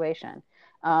of situation.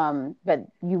 But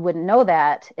you wouldn't know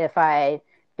that if I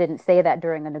didn't say that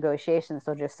during a negotiation.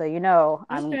 So just so you know,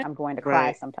 I'm going to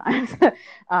cry sometimes.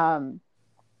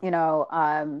 you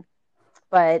know,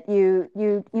 but you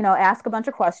ask a bunch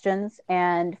of questions,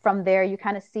 and from there you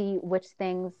kind of see which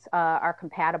things are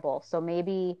compatible. So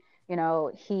maybe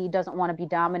he doesn't want to be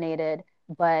dominated,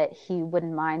 but he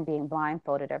wouldn't mind being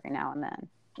blindfolded every now and then.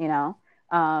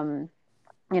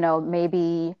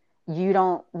 Maybe you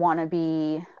don't want to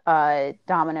be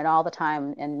dominant all the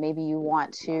time, and maybe you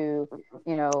want to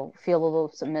feel a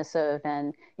little submissive.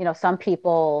 And some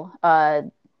people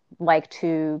like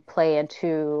to play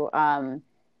into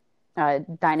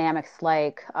dynamics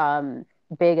like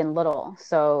big and little.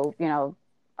 So there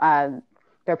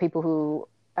are people who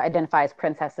identify as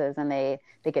princesses, and they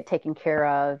get taken care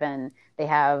of, and they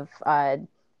have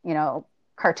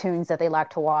cartoons that they like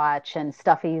to watch, and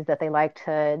stuffies that they like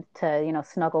to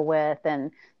snuggle with,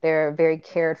 and they're very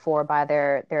cared for by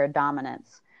their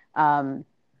dominance.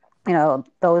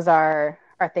 Those are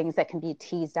things that can be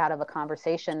teased out of a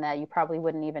conversation that you probably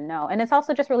wouldn't even know. And it's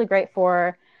also just really great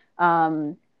for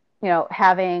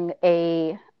having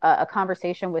a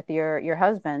conversation with your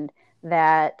husband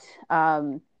that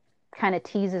kind of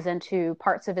teases into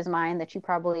parts of his mind that you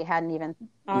probably hadn't even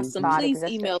thought Please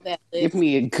existed. email that list. Give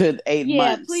me a good 8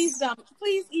 months. Please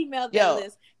email that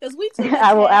list, because we took a test.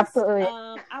 I will absolutely.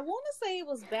 I want to say it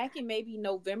was back in maybe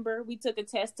November. We took a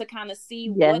test to kind of see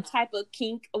what type of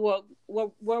kink, or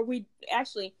were we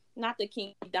actually not the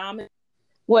kink dominant,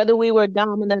 whether we were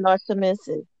dominant or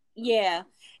submissive. Yeah,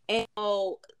 and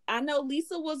I know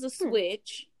Lisa was a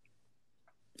switch.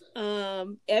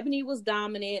 Ebony was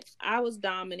dominant. I was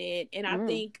dominant, and I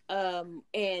think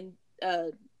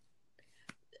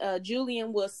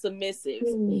Julian was submissive.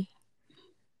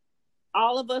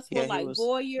 All of us were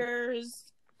voyeurs.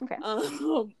 Okay.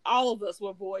 All of us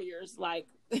were voyeurs,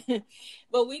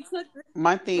 but we took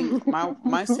my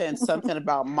said something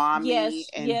about mommy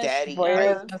and daddy,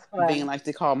 being like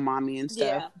they call mommy and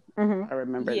stuff. I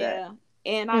remember that.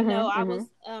 And I know I was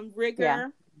rigger. Yeah.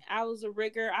 I was a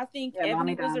rigger. I think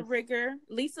Ebony was a rigger.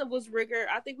 Lisa was rigger.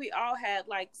 I think we all had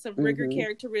some rigger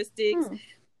characteristics.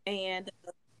 And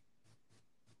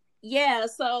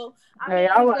so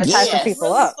I want to tie some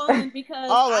people up. Fun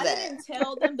because I didn't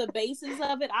tell them the basis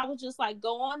of it. I was just like,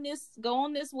 go on this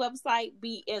website,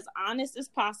 be as honest as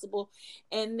possible,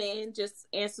 and then just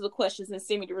answer the questions and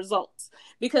send me the results,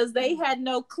 because they had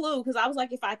no clue. Because I was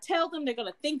like, if I tell them, they're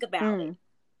gonna think about it.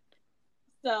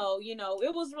 So,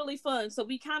 it was really fun. So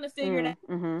we kind of figured out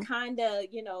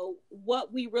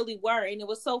what we really were. And it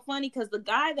was so funny because the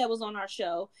guy that was on our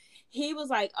show, he was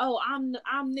like, oh, I'm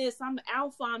this, I'm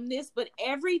alpha, I'm this. But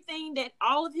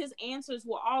all of his answers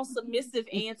were all submissive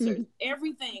answers.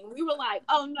 Everything. We were like,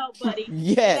 oh, no, buddy.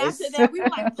 Yes. And after that, we were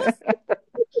like,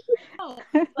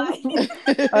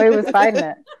 he was fighting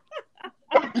it.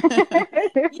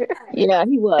 Yeah,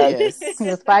 he was. Yes. He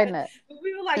was fighting it.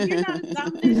 We were like, you're not as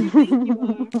dominant as you think you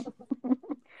are.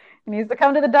 He needs to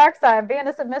come to the dark side. Being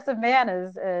a submissive man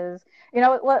is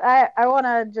what I want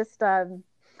to just I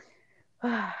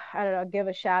don't know, give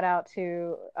a shout out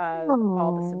to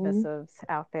all the submissives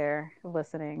out there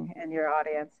listening in your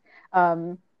audience.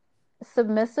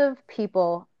 Submissive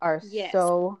people are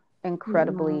so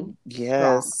incredibly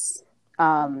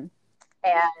strong.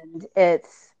 And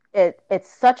it's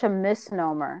such a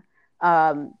misnomer,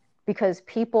 because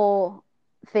people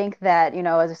think that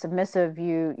as a submissive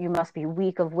you must be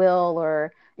weak of will,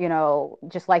 or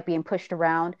just like being pushed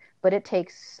around. But it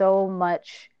takes so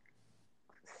much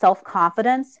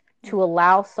self-confidence to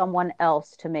allow someone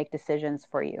else to make decisions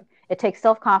for you. It takes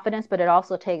self-confidence, but it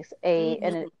also takes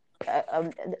an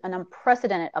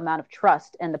unprecedented amount of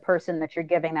trust in the person that you're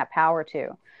giving that power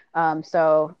to.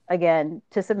 So again,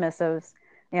 to submissives,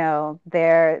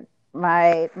 they're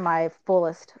my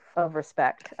fullest of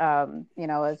respect.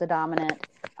 As a dominant,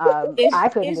 Is I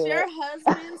couldn't is do your it.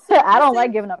 husband I don't like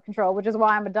submissive? giving up control, which is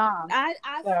why I'm a dom. I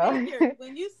So figured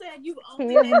when you said you've he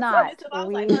only is been not. submissive, I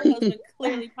was like, her husband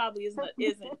clearly probably isn't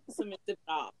submissive at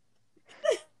all.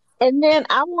 And then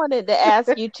I wanted to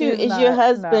ask you too, He's is your not. No,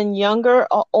 husband younger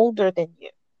or older than you?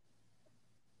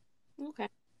 Okay.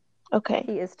 Okay.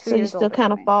 he is 2 So you years still older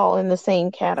kind than of me. fall in the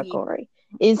same category.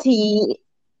 Is he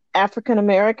African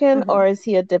American Hmm or is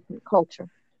he a different culture?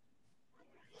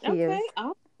 He Okay. is.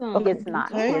 Awesome. He Okay. is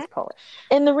not. All He Okay. is right. Polish.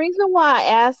 And the reason why I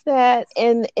asked that,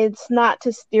 and it's not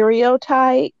to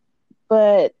stereotype,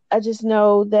 but I just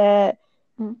know that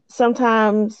Mhm.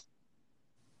 sometimes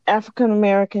African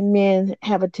American men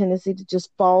have a tendency to just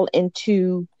fall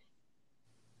into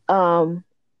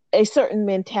a certain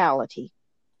mentality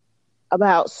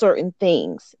about certain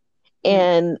things. Mhm.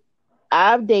 And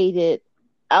I've dated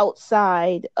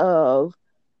outside of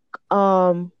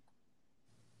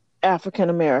African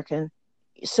American,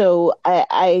 so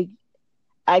I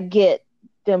get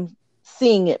them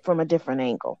seeing it from a different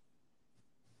angle.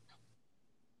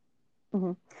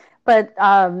 Mhm. But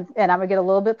and I'm gonna get a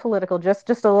little bit political, just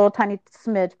a little tiny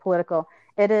smidge political.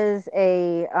 It is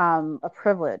a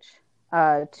privilege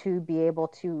to be able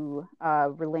to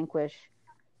relinquish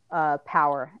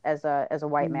power as a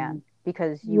white man,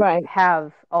 because you Right,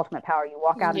 have ultimate power. You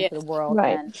walk out into Yes. the world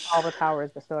right, and all the power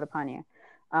is bestowed upon you.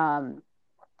 Um,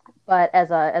 but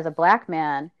as a black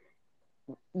man,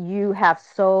 you have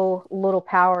so little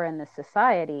power in this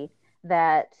society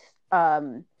that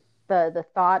the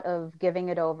thought of giving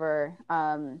it over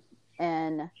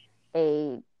in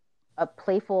a a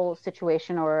playful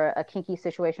situation or a kinky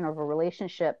situation of a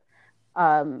relationship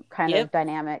kind of Yep.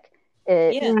 dynamic,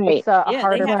 Yeah. right, it's a Yeah. They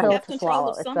harder have to pill right. have to control swallow.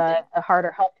 of It's something. a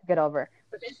harder help to get over.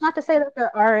 But it's not to say that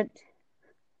there aren't.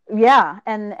 Yeah,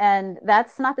 and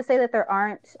that's not to say that there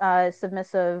aren't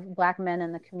submissive black men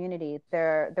in the community.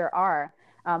 There are,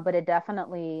 but it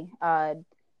definitely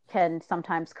can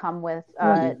sometimes come with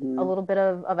Right. a Hmm. little bit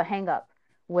of a hang up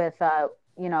with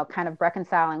kind of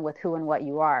reconciling with who and what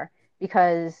you are,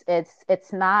 because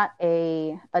it's not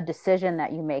a decision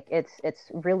that you make.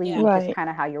 It's really Yeah. just Right. kind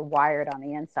of how you're wired on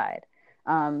the inside.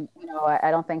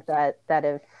 I don't think that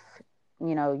if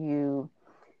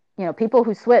people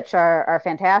who switch are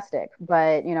fantastic,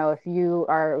 but if you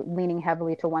are leaning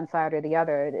heavily to one side or the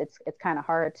other, it's kind of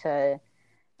hard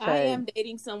I to am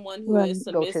dating someone who is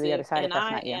Right. go to the other submissive, side and if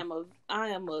that's not you. I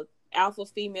am a alpha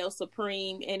female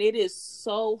supreme, and it is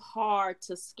so hard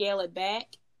to scale it back.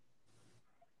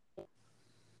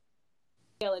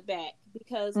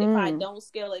 Because if I Mm. don't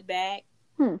scale it back,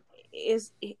 Hmm.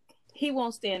 is he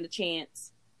won't stand a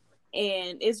chance,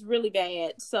 and it's really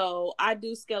bad. So I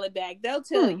do scale it back. They'll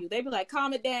tell Hmm. you, they be like,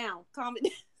 calm it down, calm it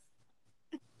down.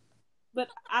 But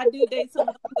I do date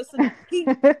someone who is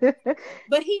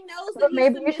but he knows that But he's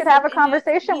maybe you should submissive, have a and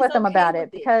conversation he's with him okay about with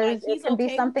it, it. Like, because it he's can be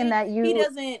okay with something it. that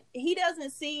you. He doesn't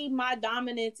see my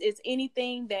dominance as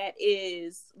anything that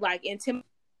is like intimidating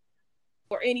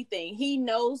or anything. He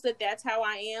knows that that's how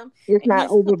I am, It's and not he's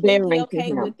completely overbearing to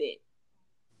okay him. with it.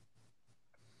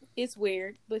 It's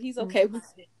weird, but he's Hmm. okay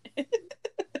with it.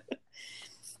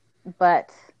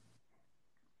 But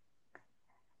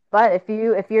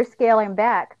if you're scaling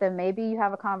back, then maybe you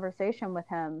have a conversation with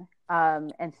him,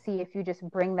 and see if you just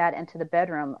bring that into the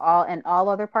bedroom. All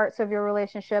other parts of your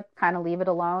relationship, kind of leave it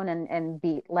alone and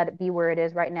let it be where it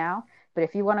is right now. But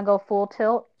if you want to go full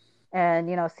tilt and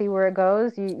see where it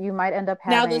goes, you might end up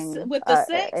Now, having with the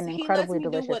sex, an he lets incredibly me do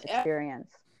delicious whatever.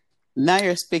 experience. Now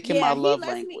you're speaking my Yeah, he love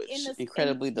lets me in language. the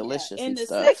Incredibly delicious in and the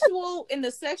stuff.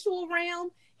 sexual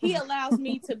realm. He allows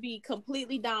me to be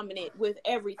completely dominant with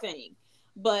everything,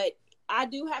 but I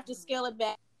do have to scale it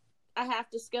back. I have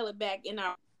to scale it back in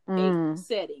our Mm.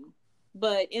 setting,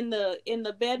 but in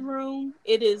the bedroom,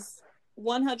 it is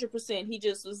 100%. He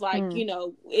just was like,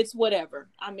 Mm. it's whatever.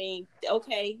 I mean,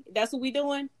 okay, that's what we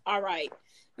doing. All right,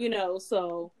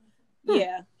 So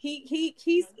yeah, he's he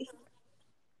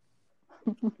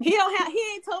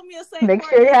ain't told me a safe Make word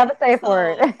sure you have yet. a safe So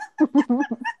word.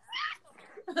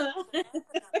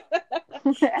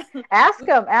 Ask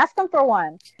him for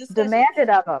one. discussion. Demand it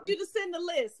of him. You just send the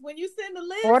list. When you send the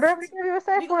Order him to list, give you a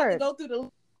we're safe gonna have to word. go through the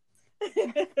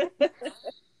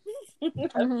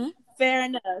Mm-hmm. fair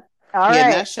enough. All Yeah,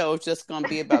 and right. that show is just going to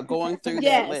be about going through that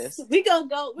Yes, list. we're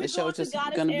The show going is to just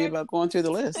Goddess going to be Erica. about going through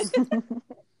the list.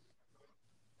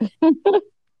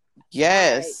 Yes.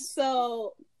 Yes.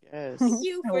 So Yes. thank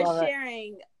you I for love it.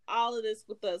 sharing all of this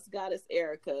with us, Goddess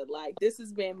Erica. Like, this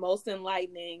has been most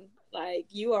enlightening. Like,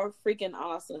 you are freaking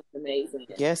awesome, amazing.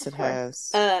 Yes, it Of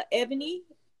course. has. Ebony,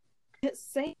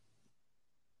 say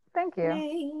Thank you.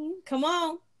 name. Come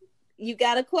on. You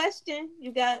got a question?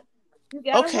 You got a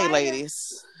Okay, writer?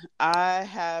 ladies, I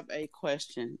have a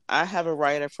question. I have a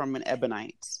writer from an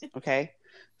Ebonite. Okay,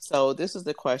 so this is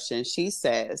the question. She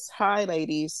says, "Hi,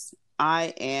 ladies.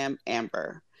 I am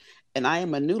Amber, and I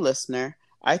am a new listener.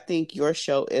 I think your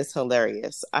show is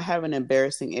hilarious. I have an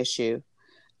embarrassing issue.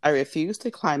 I refuse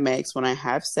to climax when I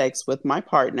have sex with my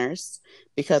partners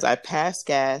because I pass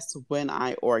gas when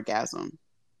I orgasm.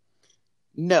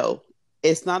 No,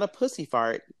 it's not a pussy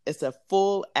fart. It's a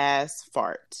full ass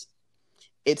fart.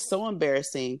 It's so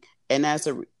embarrassing, and as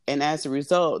a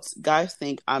result, guys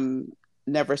think I'm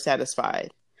never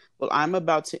satisfied. Well, I'm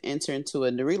about to enter into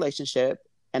a new relationship,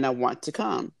 and I want to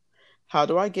come. How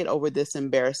do I get over this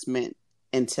embarrassment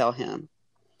and tell him?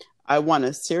 I want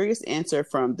a serious answer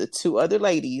from the two other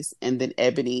ladies, and then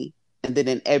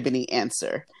an Ebony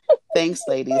answer. Thanks,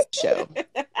 ladies. Show.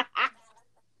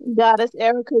 Goddess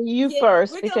Erica, you Yeah,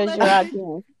 first because you're our guest.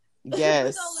 we're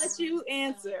Yes. gonna let you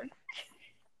answer.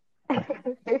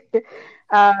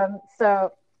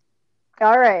 So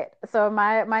all right. So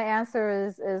my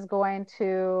answer is going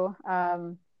to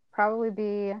probably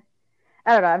be,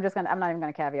 I don't know. I'm not even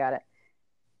gonna caveat it.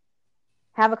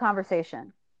 Have a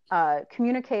conversation.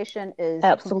 Communication is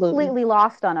Absolutely. completely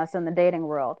lost on us in the dating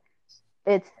world.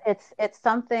 It's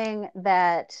something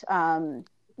that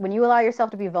when you allow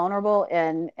yourself to be vulnerable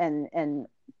and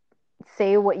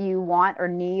say what you want or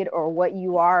need or what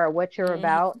you are or what you're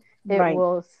about, it Right.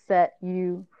 will set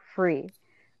you free.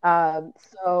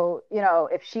 So,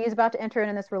 if she's about to enter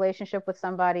in this relationship with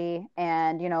somebody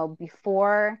and,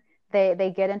 before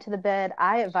they get into the bed,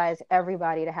 I advise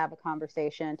everybody to have a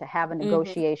conversation, to have a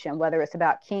negotiation, whether it's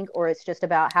about kink or it's just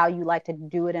about how you like to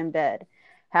do it in bed.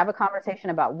 Have a conversation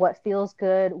about what feels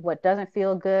good, what doesn't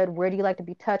feel good, where do you like to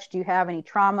be touched? Do you have any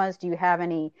traumas? Do you have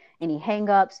any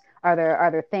hangups? Are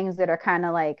there things that are kind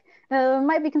of like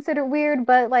might be considered weird,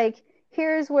 but like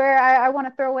here's where I want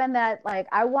to throw in that like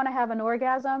I want to have an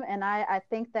orgasm and I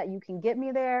think that you can get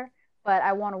me there, but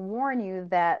I want to warn you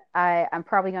that I'm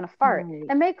probably gonna fart Right.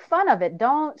 and make fun of it.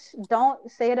 Don't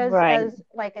say it Right. as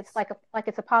like it's like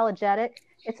it's apologetic.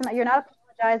 It's not, you're not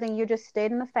apologizing, you're just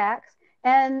stating the facts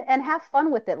and have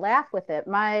fun with it, laugh with it.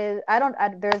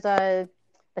 There's a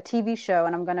TV show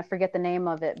and I'm gonna forget the name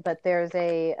of it, but there's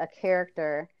a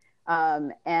character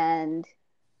and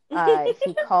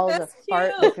he calls a That's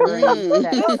fart cute. during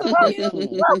sex That's a so cute.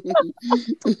 bikini.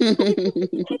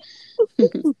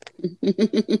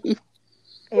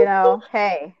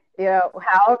 Hey,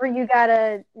 however you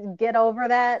gotta get over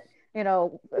that,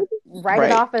 write it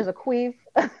Right. off as a queef,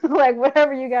 like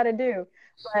whatever you gotta do.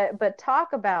 But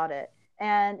talk about it.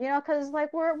 And because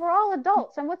like we're all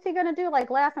adults, and what's he gonna do? Like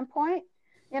laugh and point?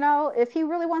 If he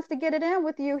really wants to get it in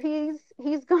with you, he's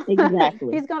gonna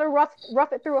Exactly. he's gonna rough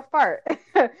it through a fart,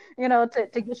 to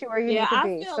get you where you Yeah, need to I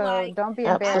be. feel So like don't be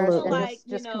I embarrassed feel and Absolutely. like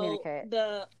just communicate.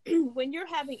 the when you're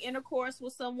having intercourse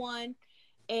with someone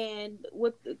and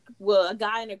with a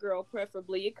guy and a girl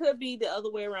preferably, it could be the other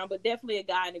way around, but definitely a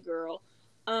guy and a girl.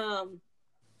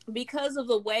 Because of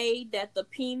the way that the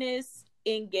penis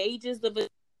engages the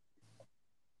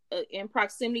in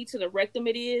proximity to the rectum,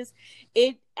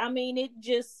 it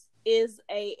just is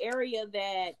a area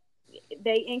that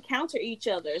they encounter each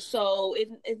other. So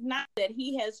it's not that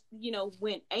he has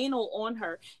went anal on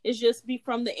her. It's just be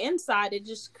from the inside. It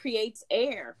just creates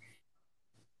air.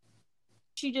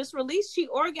 She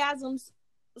orgasms,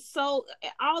 so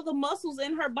all the muscles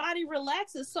in her body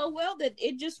relaxes so well that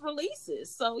it just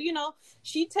releases. So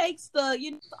she takes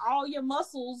all your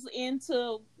muscles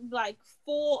into like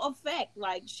full effect.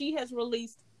 Like she has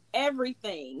released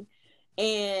everything,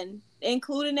 and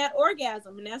including that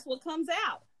orgasm, and that's what comes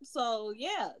out. So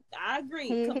yeah, I agree.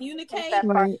 He takes Communicate, that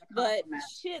part Right. as a but compliment.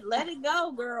 shit, let it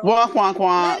go, girl. Wonk, wonk, Let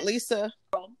wonk. it Lisa.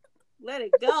 let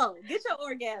it go. Get your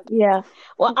orgasm. Yeah.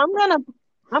 Well,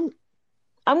 I'm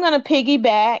I'm gonna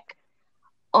piggyback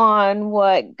on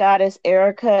what Goddess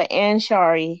Erica and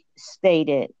Shari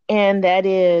stated, and that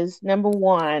is number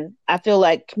one. I feel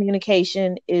like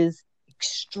communication is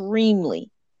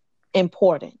extremely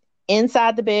important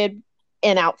inside the bed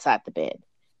and outside the bed,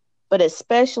 but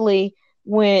especially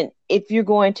if you're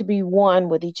going to be one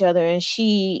with each other. And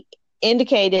she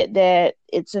indicated that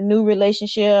it's a new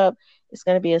relationship, it's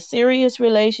going to be a serious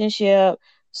relationship,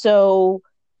 so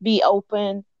be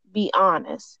open, be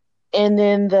honest. And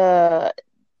then the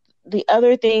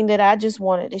other thing that I just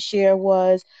wanted to share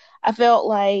was I felt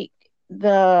like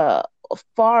the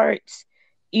farts,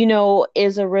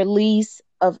 is a release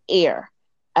of air.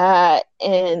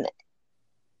 And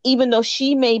even though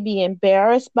she may be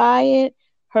embarrassed by it,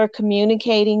 her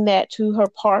communicating that to her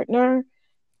partner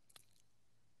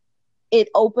it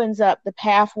opens up the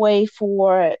pathway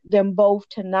for them both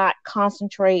to not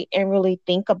concentrate and really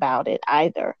think about it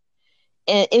either.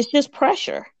 And it's just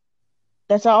pressure.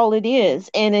 That's all it is.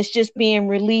 And it's just being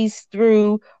released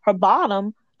through her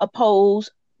bottom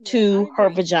opposed to her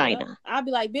vagina. Yep. I'll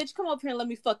be like, bitch, come up here and let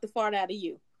me fuck the fart out of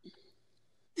you.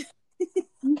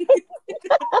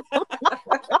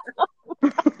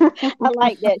 I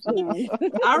like that, Sharon.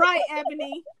 All right,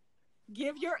 Ebony.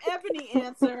 Give your Ebony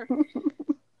answer.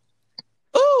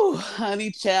 Ooh,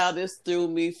 honey child, this threw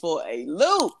me for a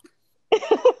loop.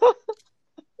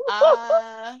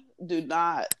 I do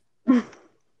not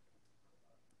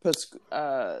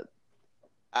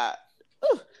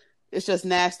it's just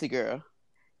nasty, girl.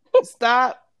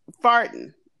 Stop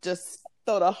farting. Just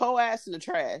throw the whole ass in the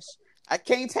trash. I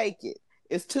can't take it.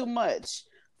 It's too much.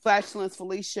 Flatulence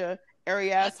Felicia,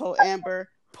 airy asshole Amber,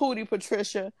 Pootie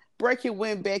Patricia, breaking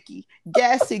wind Becky,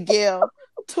 gassy Gail,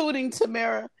 tooting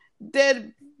Tamara,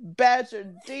 dead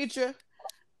badger Deidre.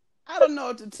 I don't know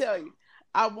what to tell you.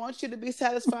 I want you to be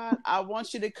satisfied. I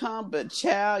want you to come, but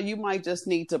child, you might just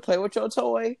need to play with your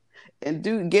toy and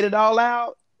get it all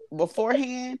out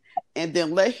beforehand, and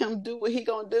then let him do what he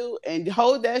gonna do, and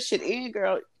hold that shit in,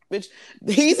 girl. Bitch,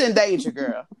 he's in danger,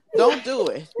 girl. Don't do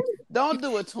it. Don't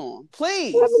do it to him,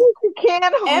 please. You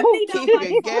can't hold. Keep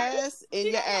your gas in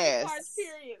your ass. Farts,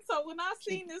 period. So when I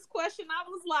seen this question, I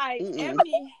was like,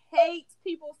 Ebony hates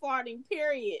people farting,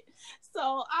 period.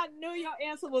 So I knew your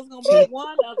answer was gonna be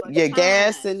one of a your kind.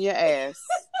 Gas in your ass.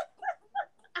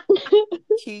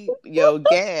 Keep your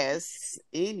gas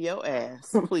in your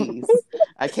ass, please.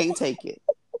 I can't take it.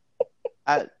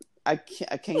 I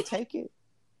can't take it.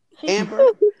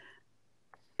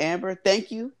 Amber,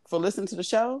 thank you for listening to the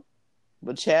show.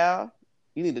 But child,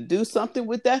 you need to do something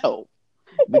with that hoe.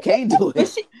 We can't do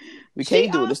it. We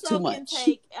can't do it. It's too much.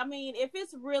 I mean, if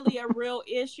it's really a real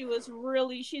issue, she's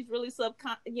really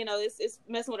it's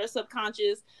messing with her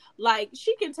subconscious. Like,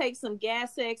 she can take some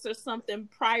gas X or something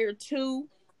prior to.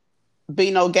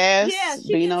 Beano gas? Yeah,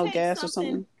 she Beano can take gas or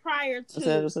something prior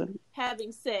to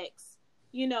having sex,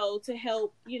 to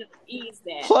help, ease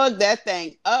that. Plug that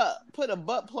thing up. Put a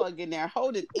butt plug in there.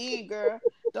 Hold it in, girl.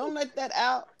 Don't let that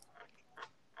out.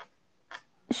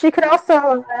 She could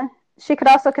also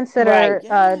consider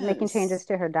making changes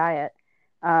to her diet,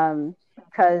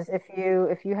 because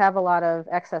if you have a lot of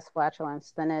excess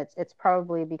flatulence, then it's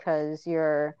probably because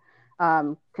you're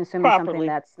consuming something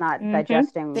that's not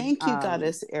digesting. Thank you,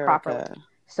 Goddess Erica. Properly.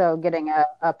 So getting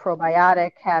a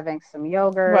probiotic, having some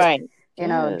yogurt, right?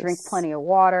 Drink plenty of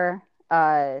water.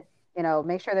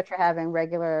 Make sure that you're having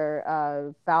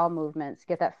regular bowel movements.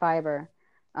 Get that fiber.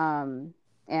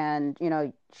 And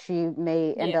she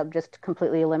may end up just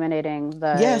completely eliminating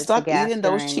the stop the gas eating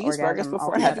those cheeseburgers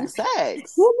before having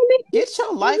sex. Get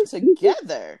your life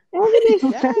together.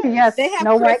 Yes, they have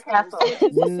no White Crystals.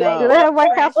 Castles. No. Do they have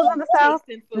White Castles in the South?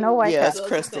 No White Castles.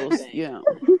 Castles. Crystals. Yeah.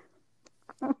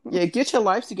 Yeah, get your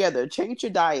life together. Change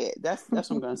your diet. That's what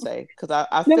I'm gonna say. Because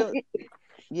I feel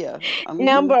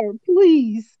Amber,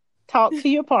 please talk to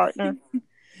your partner.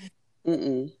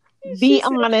 Be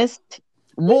honest.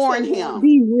 Warn him.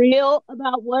 Be real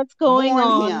about what's going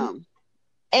on. Warn him.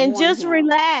 And just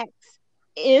relax.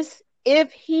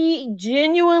 If he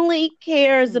genuinely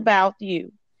cares about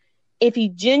you, if he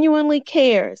genuinely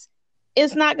cares,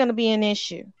 it's not going to be an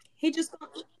issue. He just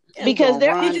because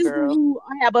there are people who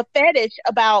have a fetish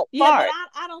about farts. But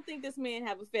I don't think this man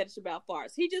have a fetish about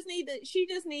farts. She just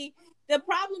need. The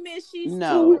problem is she's we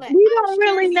don't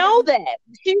really know that.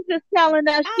 She's just telling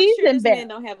us she's in bed. This man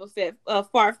don't have a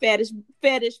fart fetish.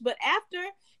 But after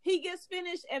he gets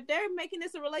finished, if they're making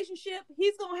this a relationship,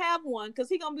 he's gonna have one because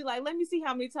he's gonna be like, let me see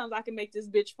how many times I can make this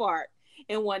bitch fart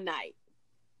in one night.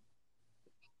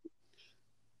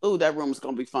 Ooh, that room's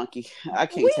gonna be funky. I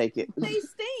can't take it. They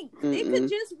stink. It could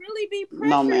just really be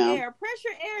pressure air.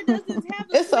 Pressure air doesn't have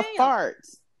it's smell. A fart.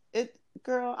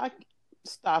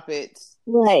 Stop it.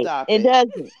 Right. Stop it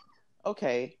doesn't.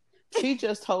 Okay. She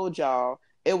just told y'all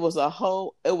it was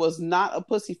not a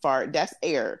pussy fart. That's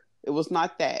air. It was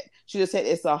not that. She just said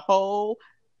it's a whole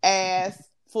ass,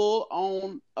 full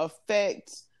on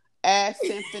effect ass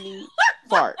symphony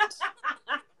fart.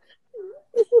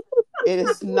 It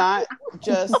is not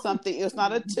just something. It's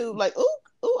not a tube like,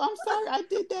 ooh, I'm sorry, I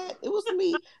did that. It was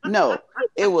me. No,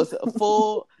 it was a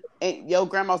full. And your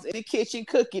grandma's in the kitchen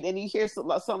cooking, and you hear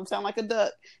something sound like a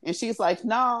duck, and she's like,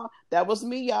 "Nah, that was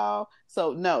me, y'all."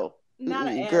 So no, not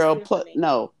an girl,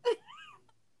 no.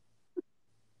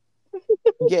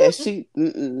 Yeah,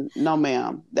 no,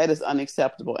 ma'am, that is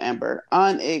unacceptable, Amber.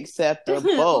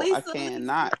 Unacceptable. I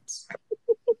cannot.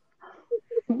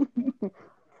 I'm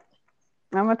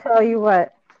gonna tell you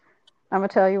what. I'm gonna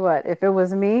tell you what. If it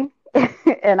was me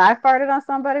and I farted on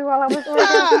somebody while I was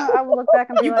orgasming, I would look back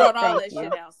and be You like, brought all "Thank that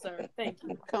shit you." out, sir. Thank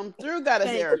you. Come through, Goddess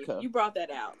Thank Erica. you. You brought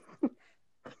that out.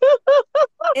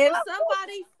 If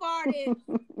somebody farted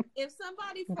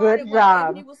Good while job.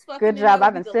 Ebony was fucking, Good then job. that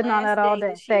I've would been be the sitting on last that all day day.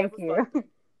 that she Thank ever you. fucked.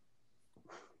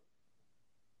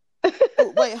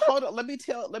 Oh, wait, hold on. Let me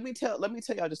tell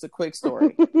y'all just a quick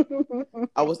story.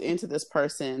 I was into this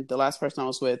person, the last person I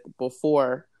was with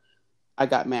before I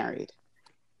got married.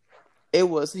 He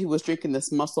was drinking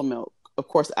this muscle milk. Of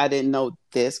course, I didn't know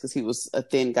this because he was a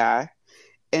thin guy.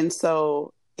 And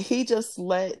so he just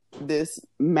let this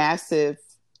massive,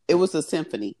 it was a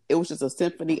symphony. It was just a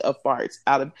symphony of farts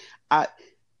out of,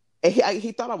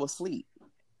 he thought I was asleep.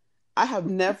 I have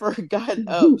never gotten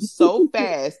up so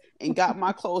fast and got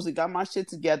my clothes and got my shit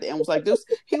together and was like this.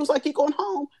 He was like, "You going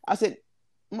home?" I said,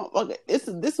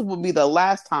 "This will be the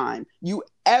last time you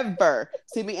ever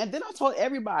see me." And then I told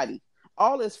everybody,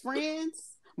 all his friends,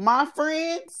 my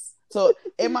friends. So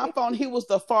in my phone, he was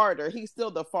the farter. He's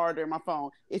still the farter in my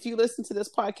phone. If you listen to this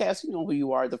podcast, you know who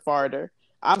you are, the farter.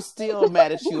 I'm still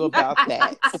mad at you about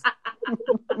that.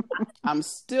 I'm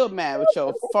still mad with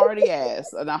your farty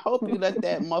ass, and I hope you let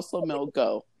that muscle milk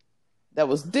go. That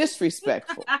was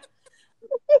disrespectful.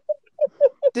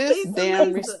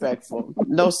 Damn respectful.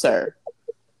 No, sir.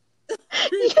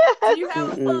 Yes. Do you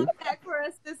have a fun fact for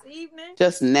us this evening?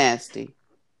 Just nasty.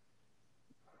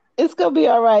 It's going to be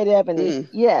all right, Ebony.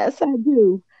 Yes, I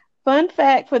do. Fun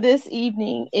fact for this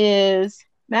evening is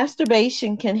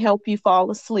masturbation can help you fall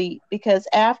asleep because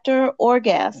after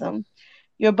orgasm,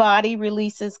 your body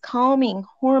releases calming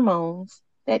hormones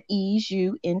that ease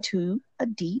you into a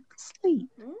deep sleep.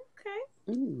 Okay.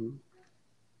 Thank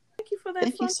you for that.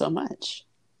 Thank you so much.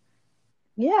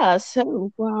 Yeah,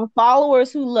 so for our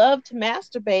followers who love to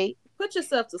masturbate, put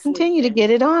yourself to sleep. Continue to get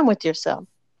it on with yourself.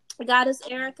 Goddess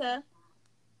Erica,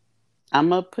 I'm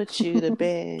going to put you to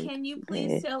bed. Can you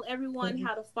please tell everyone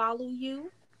how to follow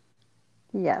you?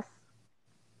 Yes.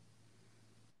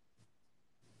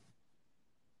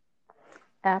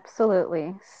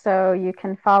 Absolutely. So you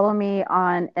can follow me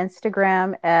on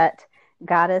Instagram at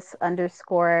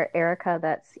goddess_Erica.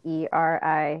 That's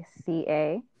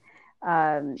ERICA.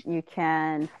 You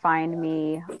can find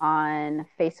me on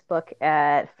Facebook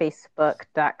at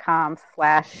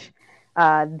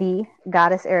facebook.com/the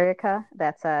Goddess Erica.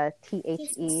 That's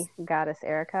THE Goddess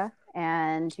Erica.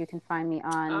 And you can find me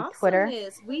on Twitter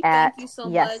we at thank you so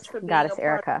much for being Goddess a part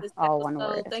Erica, of this all episode. one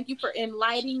word. Thank you for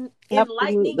enlightening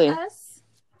Absolutely. us,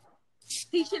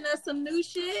 teaching us some new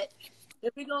shit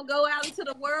that we're gonna go out into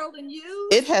the world and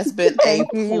use. It has been a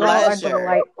Thank you. You all are pleasure.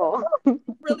 delightful.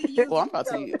 Really use. Well, I'm about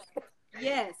to use.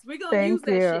 Yes, we're gonna use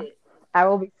that shit. I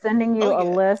will be sending you a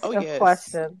list of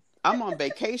questions. I'm on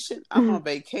vacation. I am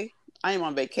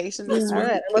on vacation this All week,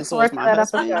 right. and so is my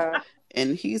husband.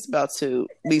 And he's about to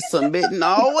be submitting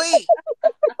all week.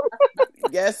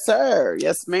 Yes, sir.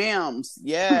 Yes, ma'am.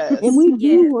 Yes. And we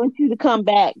do want you to come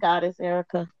back, Goddess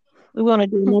Erica. We want to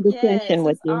do another session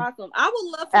with you. Awesome. I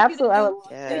would love for you to do.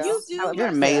 Yes. Do you do You're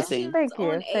amazing. Thank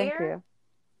you. On Thank air? you.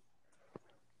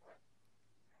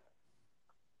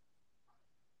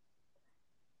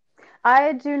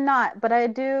 I do not, but I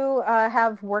do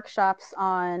have workshops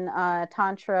on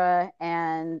Tantra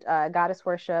and goddess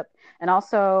worship, and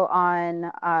also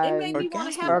on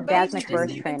orgasmic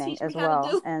birth training as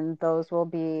well. And those will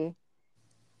be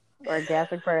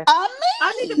orgasmic birth.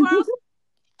 I need to borrow.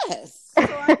 Yes. So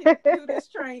I can do this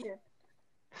training.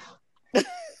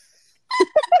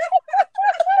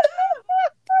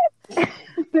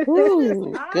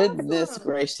 Ooh, goodness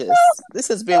gracious. This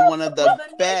has been one of the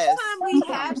best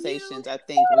conversations I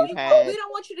think we've had. We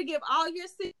don't want you to give all your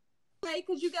secrets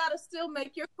because you got to still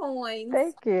make your coins.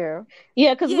 Thank you.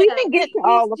 Yeah, because we didn't get to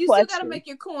all the you questions. You still got to make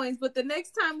your coins, but the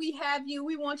next time we have you,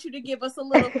 we want you to give us a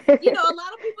little, a lot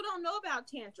of people don't know about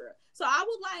Tantra. So I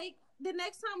would like, the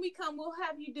next time we come, we'll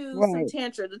have you do some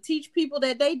Tantra to teach people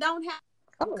that they don't have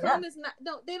to come.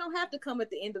 They don't have to come at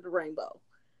the end of the rainbow.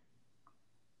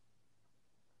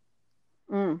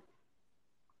 Oh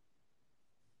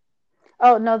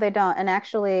no, they don't. And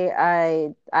actually,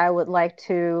 I would like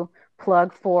to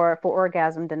plug for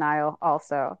orgasm denial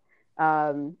also.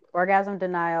 Orgasm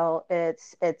denial,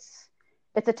 it's a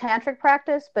tantric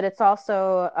practice, but it's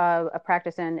also a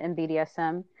practice in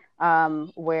BDSM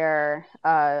where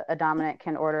a dominant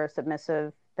can order a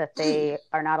submissive that they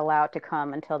are not allowed to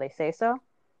come until they say so.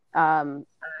 I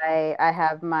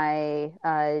have my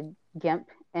GIMP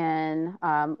in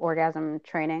orgasm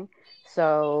training,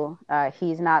 so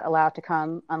he's not allowed to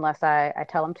come unless I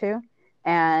tell him to.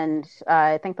 And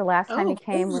I think the last time he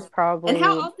came was probably and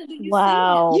how often do you see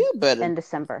him? You better in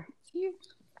December.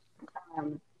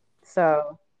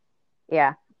 So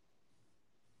yeah.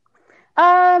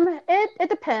 It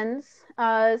depends.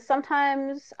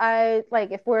 Sometimes I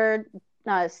like if we're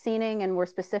scening and we're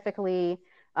specifically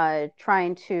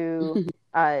trying to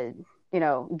uh,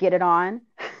 get it on,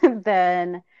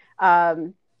 then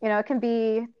it can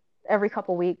be every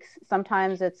couple weeks.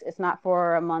 Sometimes it's not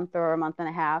for a month or a month and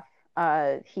a half.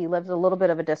 He lives a little bit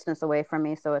of a distance away from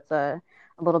me, so it's a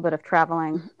little bit of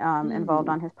traveling involved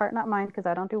on his part, not mine because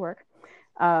I don't do work.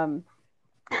 Um,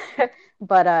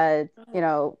 but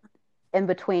in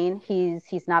between,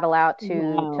 he's not allowed to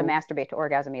masturbate to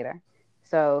orgasm either.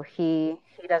 So he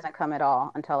doesn't come at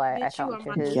all until I tell him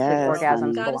to. His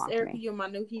orgasms belong to me. You're my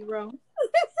new hero.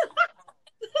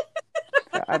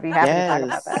 So I'd be happy to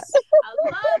talk about that. I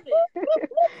love it.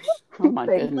 Oh my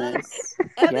goodness.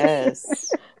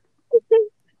 Yes.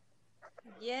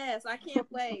 Yes, I can't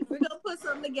wait. We're gonna put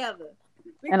something together.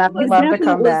 And I'd love to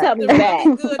come back.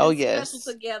 Oh yes.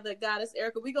 Special together, Goddess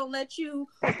Erica. We're gonna let you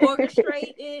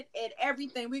orchestrate it and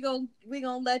everything. We're gonna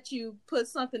let you put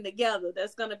something together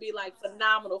that's gonna be like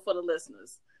phenomenal for the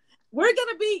listeners. We're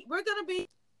gonna be.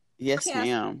 Yes,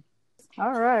 ma'am.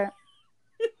 All right.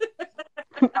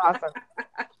 Awesome.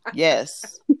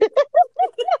 Yes.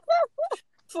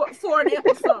 for an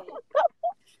episode.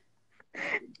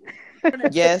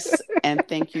 Yes, and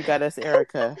thank you, Goddess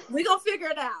Erica. We're gonna figure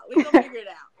it out.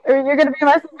 You're gonna be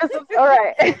my submissive. All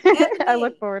right. I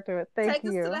look forward to it. Thank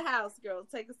you. Take us to the house, girl.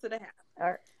 Take us to the house. All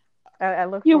right. I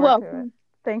look You're forward welcome. to it.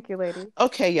 Thank you, ladies.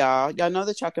 Okay, y'all. Y'all know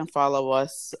that y'all can follow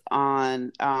us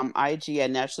on IG at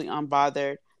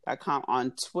naturallyunbothered.com,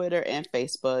 on Twitter and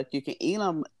Facebook. You can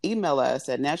email us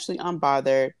at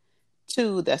naturallyunbothered2,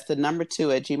 that's the number 2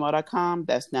 at gmail.com.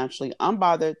 That's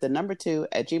naturallyunbothered, the number 2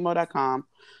 at gmail.com.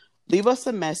 Leave us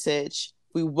a message.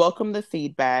 We welcome the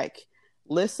feedback.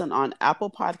 Listen on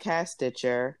Apple Podcast,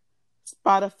 Stitcher,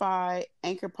 Spotify,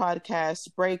 Anchor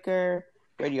Podcast, Breaker,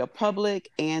 Radio Public,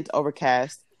 and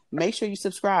Overcast. Make sure you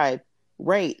subscribe,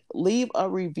 rate, leave a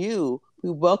review.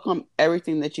 We welcome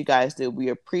everything that you guys do. We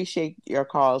appreciate your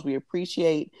calls. We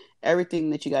appreciate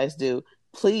everything that you guys do.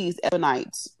 Please,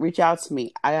 Ebonites, reach out to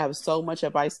me. I have so much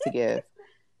advice to give.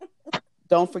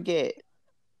 Don't forget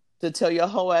to tell your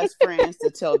whole ass friends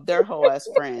to tell their whole ass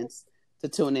friends to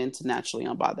tune in to Naturally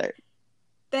Unbothered.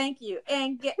 Thank you.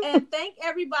 And thank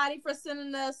everybody for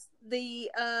sending us the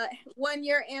 1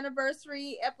 year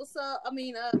anniversary episode.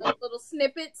 Little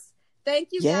snippets. Thank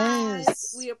you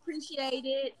guys. We appreciate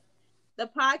it. The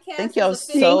podcast. Thank y'all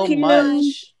so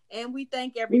much. And we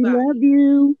thank everybody. We love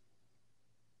you.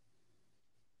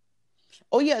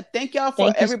 Oh yeah, thank y'all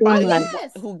for everybody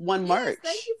who won merch.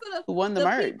 Thank you for who won the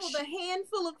merch. The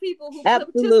handful of people who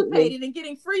participated in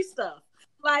getting free stuff.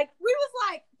 Like, we was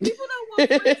like, people don't want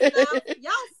free stuff.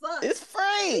 Y'all suck. It's free.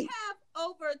 We have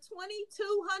over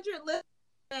 2,200 listeners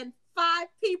and 5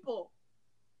 people.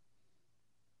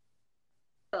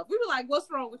 We were like,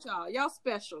 what's wrong with y'all? Y'all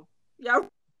special. Y'all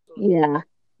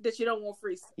that you don't want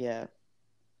free stuff. Yeah.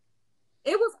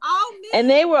 It was all men. And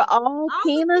they were all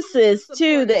penises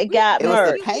too that got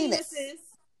merch. Penises.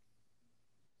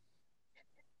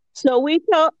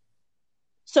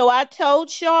 So I told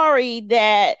Shari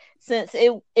that since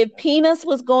if penis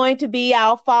was going to be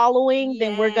our following,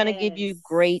 then we're going to give you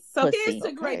great pussy. So here's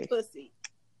to great pussy.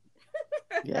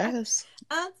 Yes.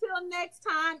 Until next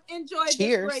time, enjoy this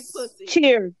great pussy.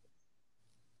 Cheers.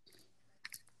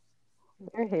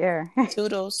 We're here.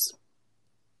 Toodles.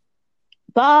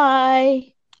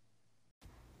 Bye.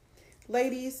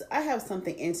 Ladies, I have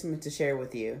something intimate to share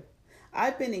with you.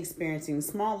 I've been experiencing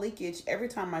small leakage every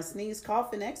time I sneeze,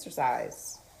 cough, and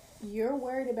exercise. You're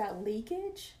worried about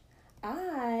leakage?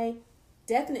 I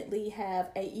definitely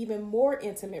have an even more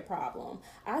intimate problem.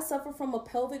 I suffer from a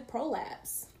pelvic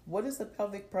prolapse. What is a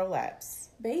pelvic prolapse?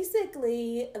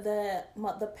 Basically,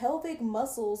 the pelvic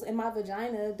muscles in my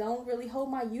vagina don't really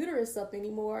hold my uterus up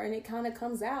anymore, and it kind of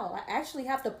comes out. I actually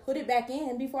have to put it back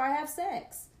in before I have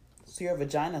sex. So your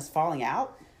vagina's falling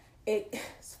out?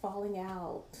 It's falling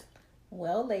out.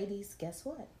 Well, ladies, guess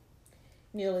what?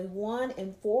 Nearly 1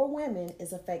 in 4 women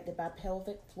is affected by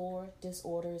pelvic floor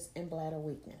disorders and bladder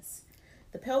weakness.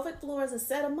 The pelvic floor is a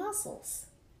set of muscles.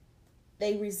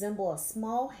 They resemble a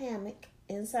small hammock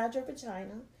inside your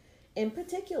vagina, in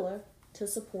particular to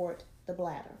support the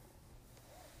bladder.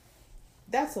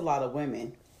 That's a lot of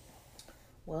women.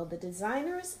 Well, the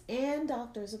designers and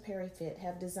doctors of PeriFit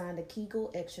have designed a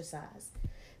Kegel exercise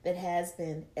that has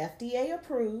been FDA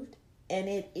approved, and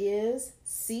it is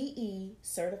CE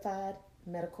certified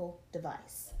medical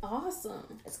device.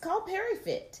 Awesome. It's called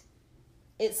PeriFit.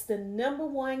 It's the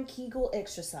 #1 Kegel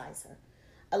exerciser,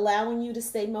 allowing you to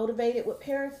stay motivated with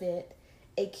PeriFit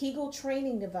A Kegel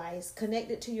training device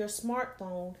connected to your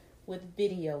smartphone with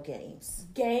video games.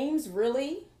 Games,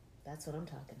 really? That's what I'm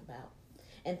talking about.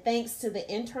 And thanks to the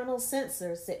internal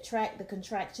sensors that track the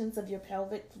contractions of your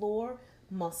pelvic floor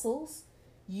muscles,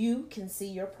 you can see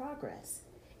your progress.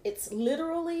 It's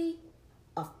literally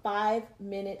a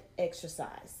 5-minute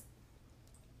exercise.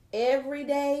 Every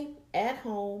day, at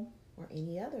home, or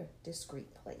any other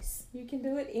discreet place. You can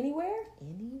do it anywhere?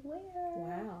 Anywhere.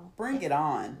 Wow. Bring it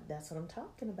on. That's what I'm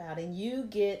talking about. And you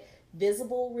get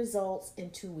visible results in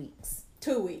 2 weeks.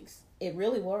 2 weeks. It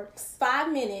really works.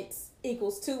 5 minutes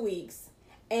equals 2 weeks.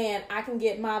 And I can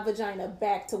get my vagina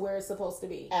back to where it's supposed to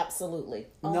be. Absolutely.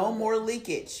 No more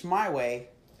leakage. My way.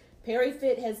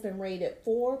 PeriFit has been rated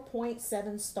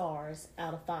 4.7 stars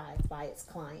out of 5 by its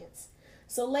clients.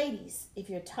 So ladies, if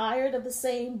you're tired of the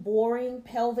same boring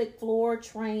pelvic floor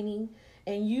training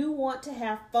and you want to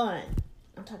have fun,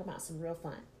 I'm talking about some real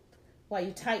fun, while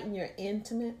you tighten your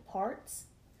intimate parts,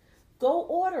 go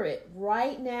order it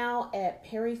right now at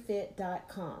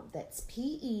perifit.com. That's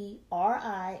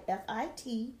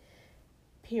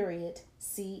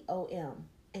PERIFIT.com.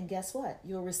 And guess what?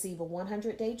 You'll receive a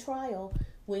 100-day trial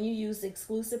when you use the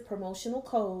exclusive promotional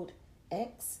code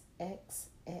XXX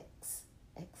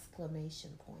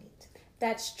exclamation point.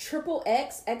 That's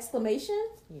XXX exclamation?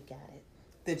 You got it.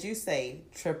 Did you say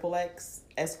triple X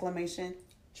exclamation?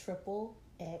 Triple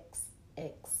X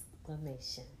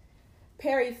exclamation.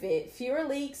 PeriFit, fewer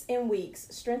leaks in weeks.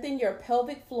 Strengthen your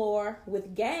pelvic floor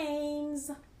with games.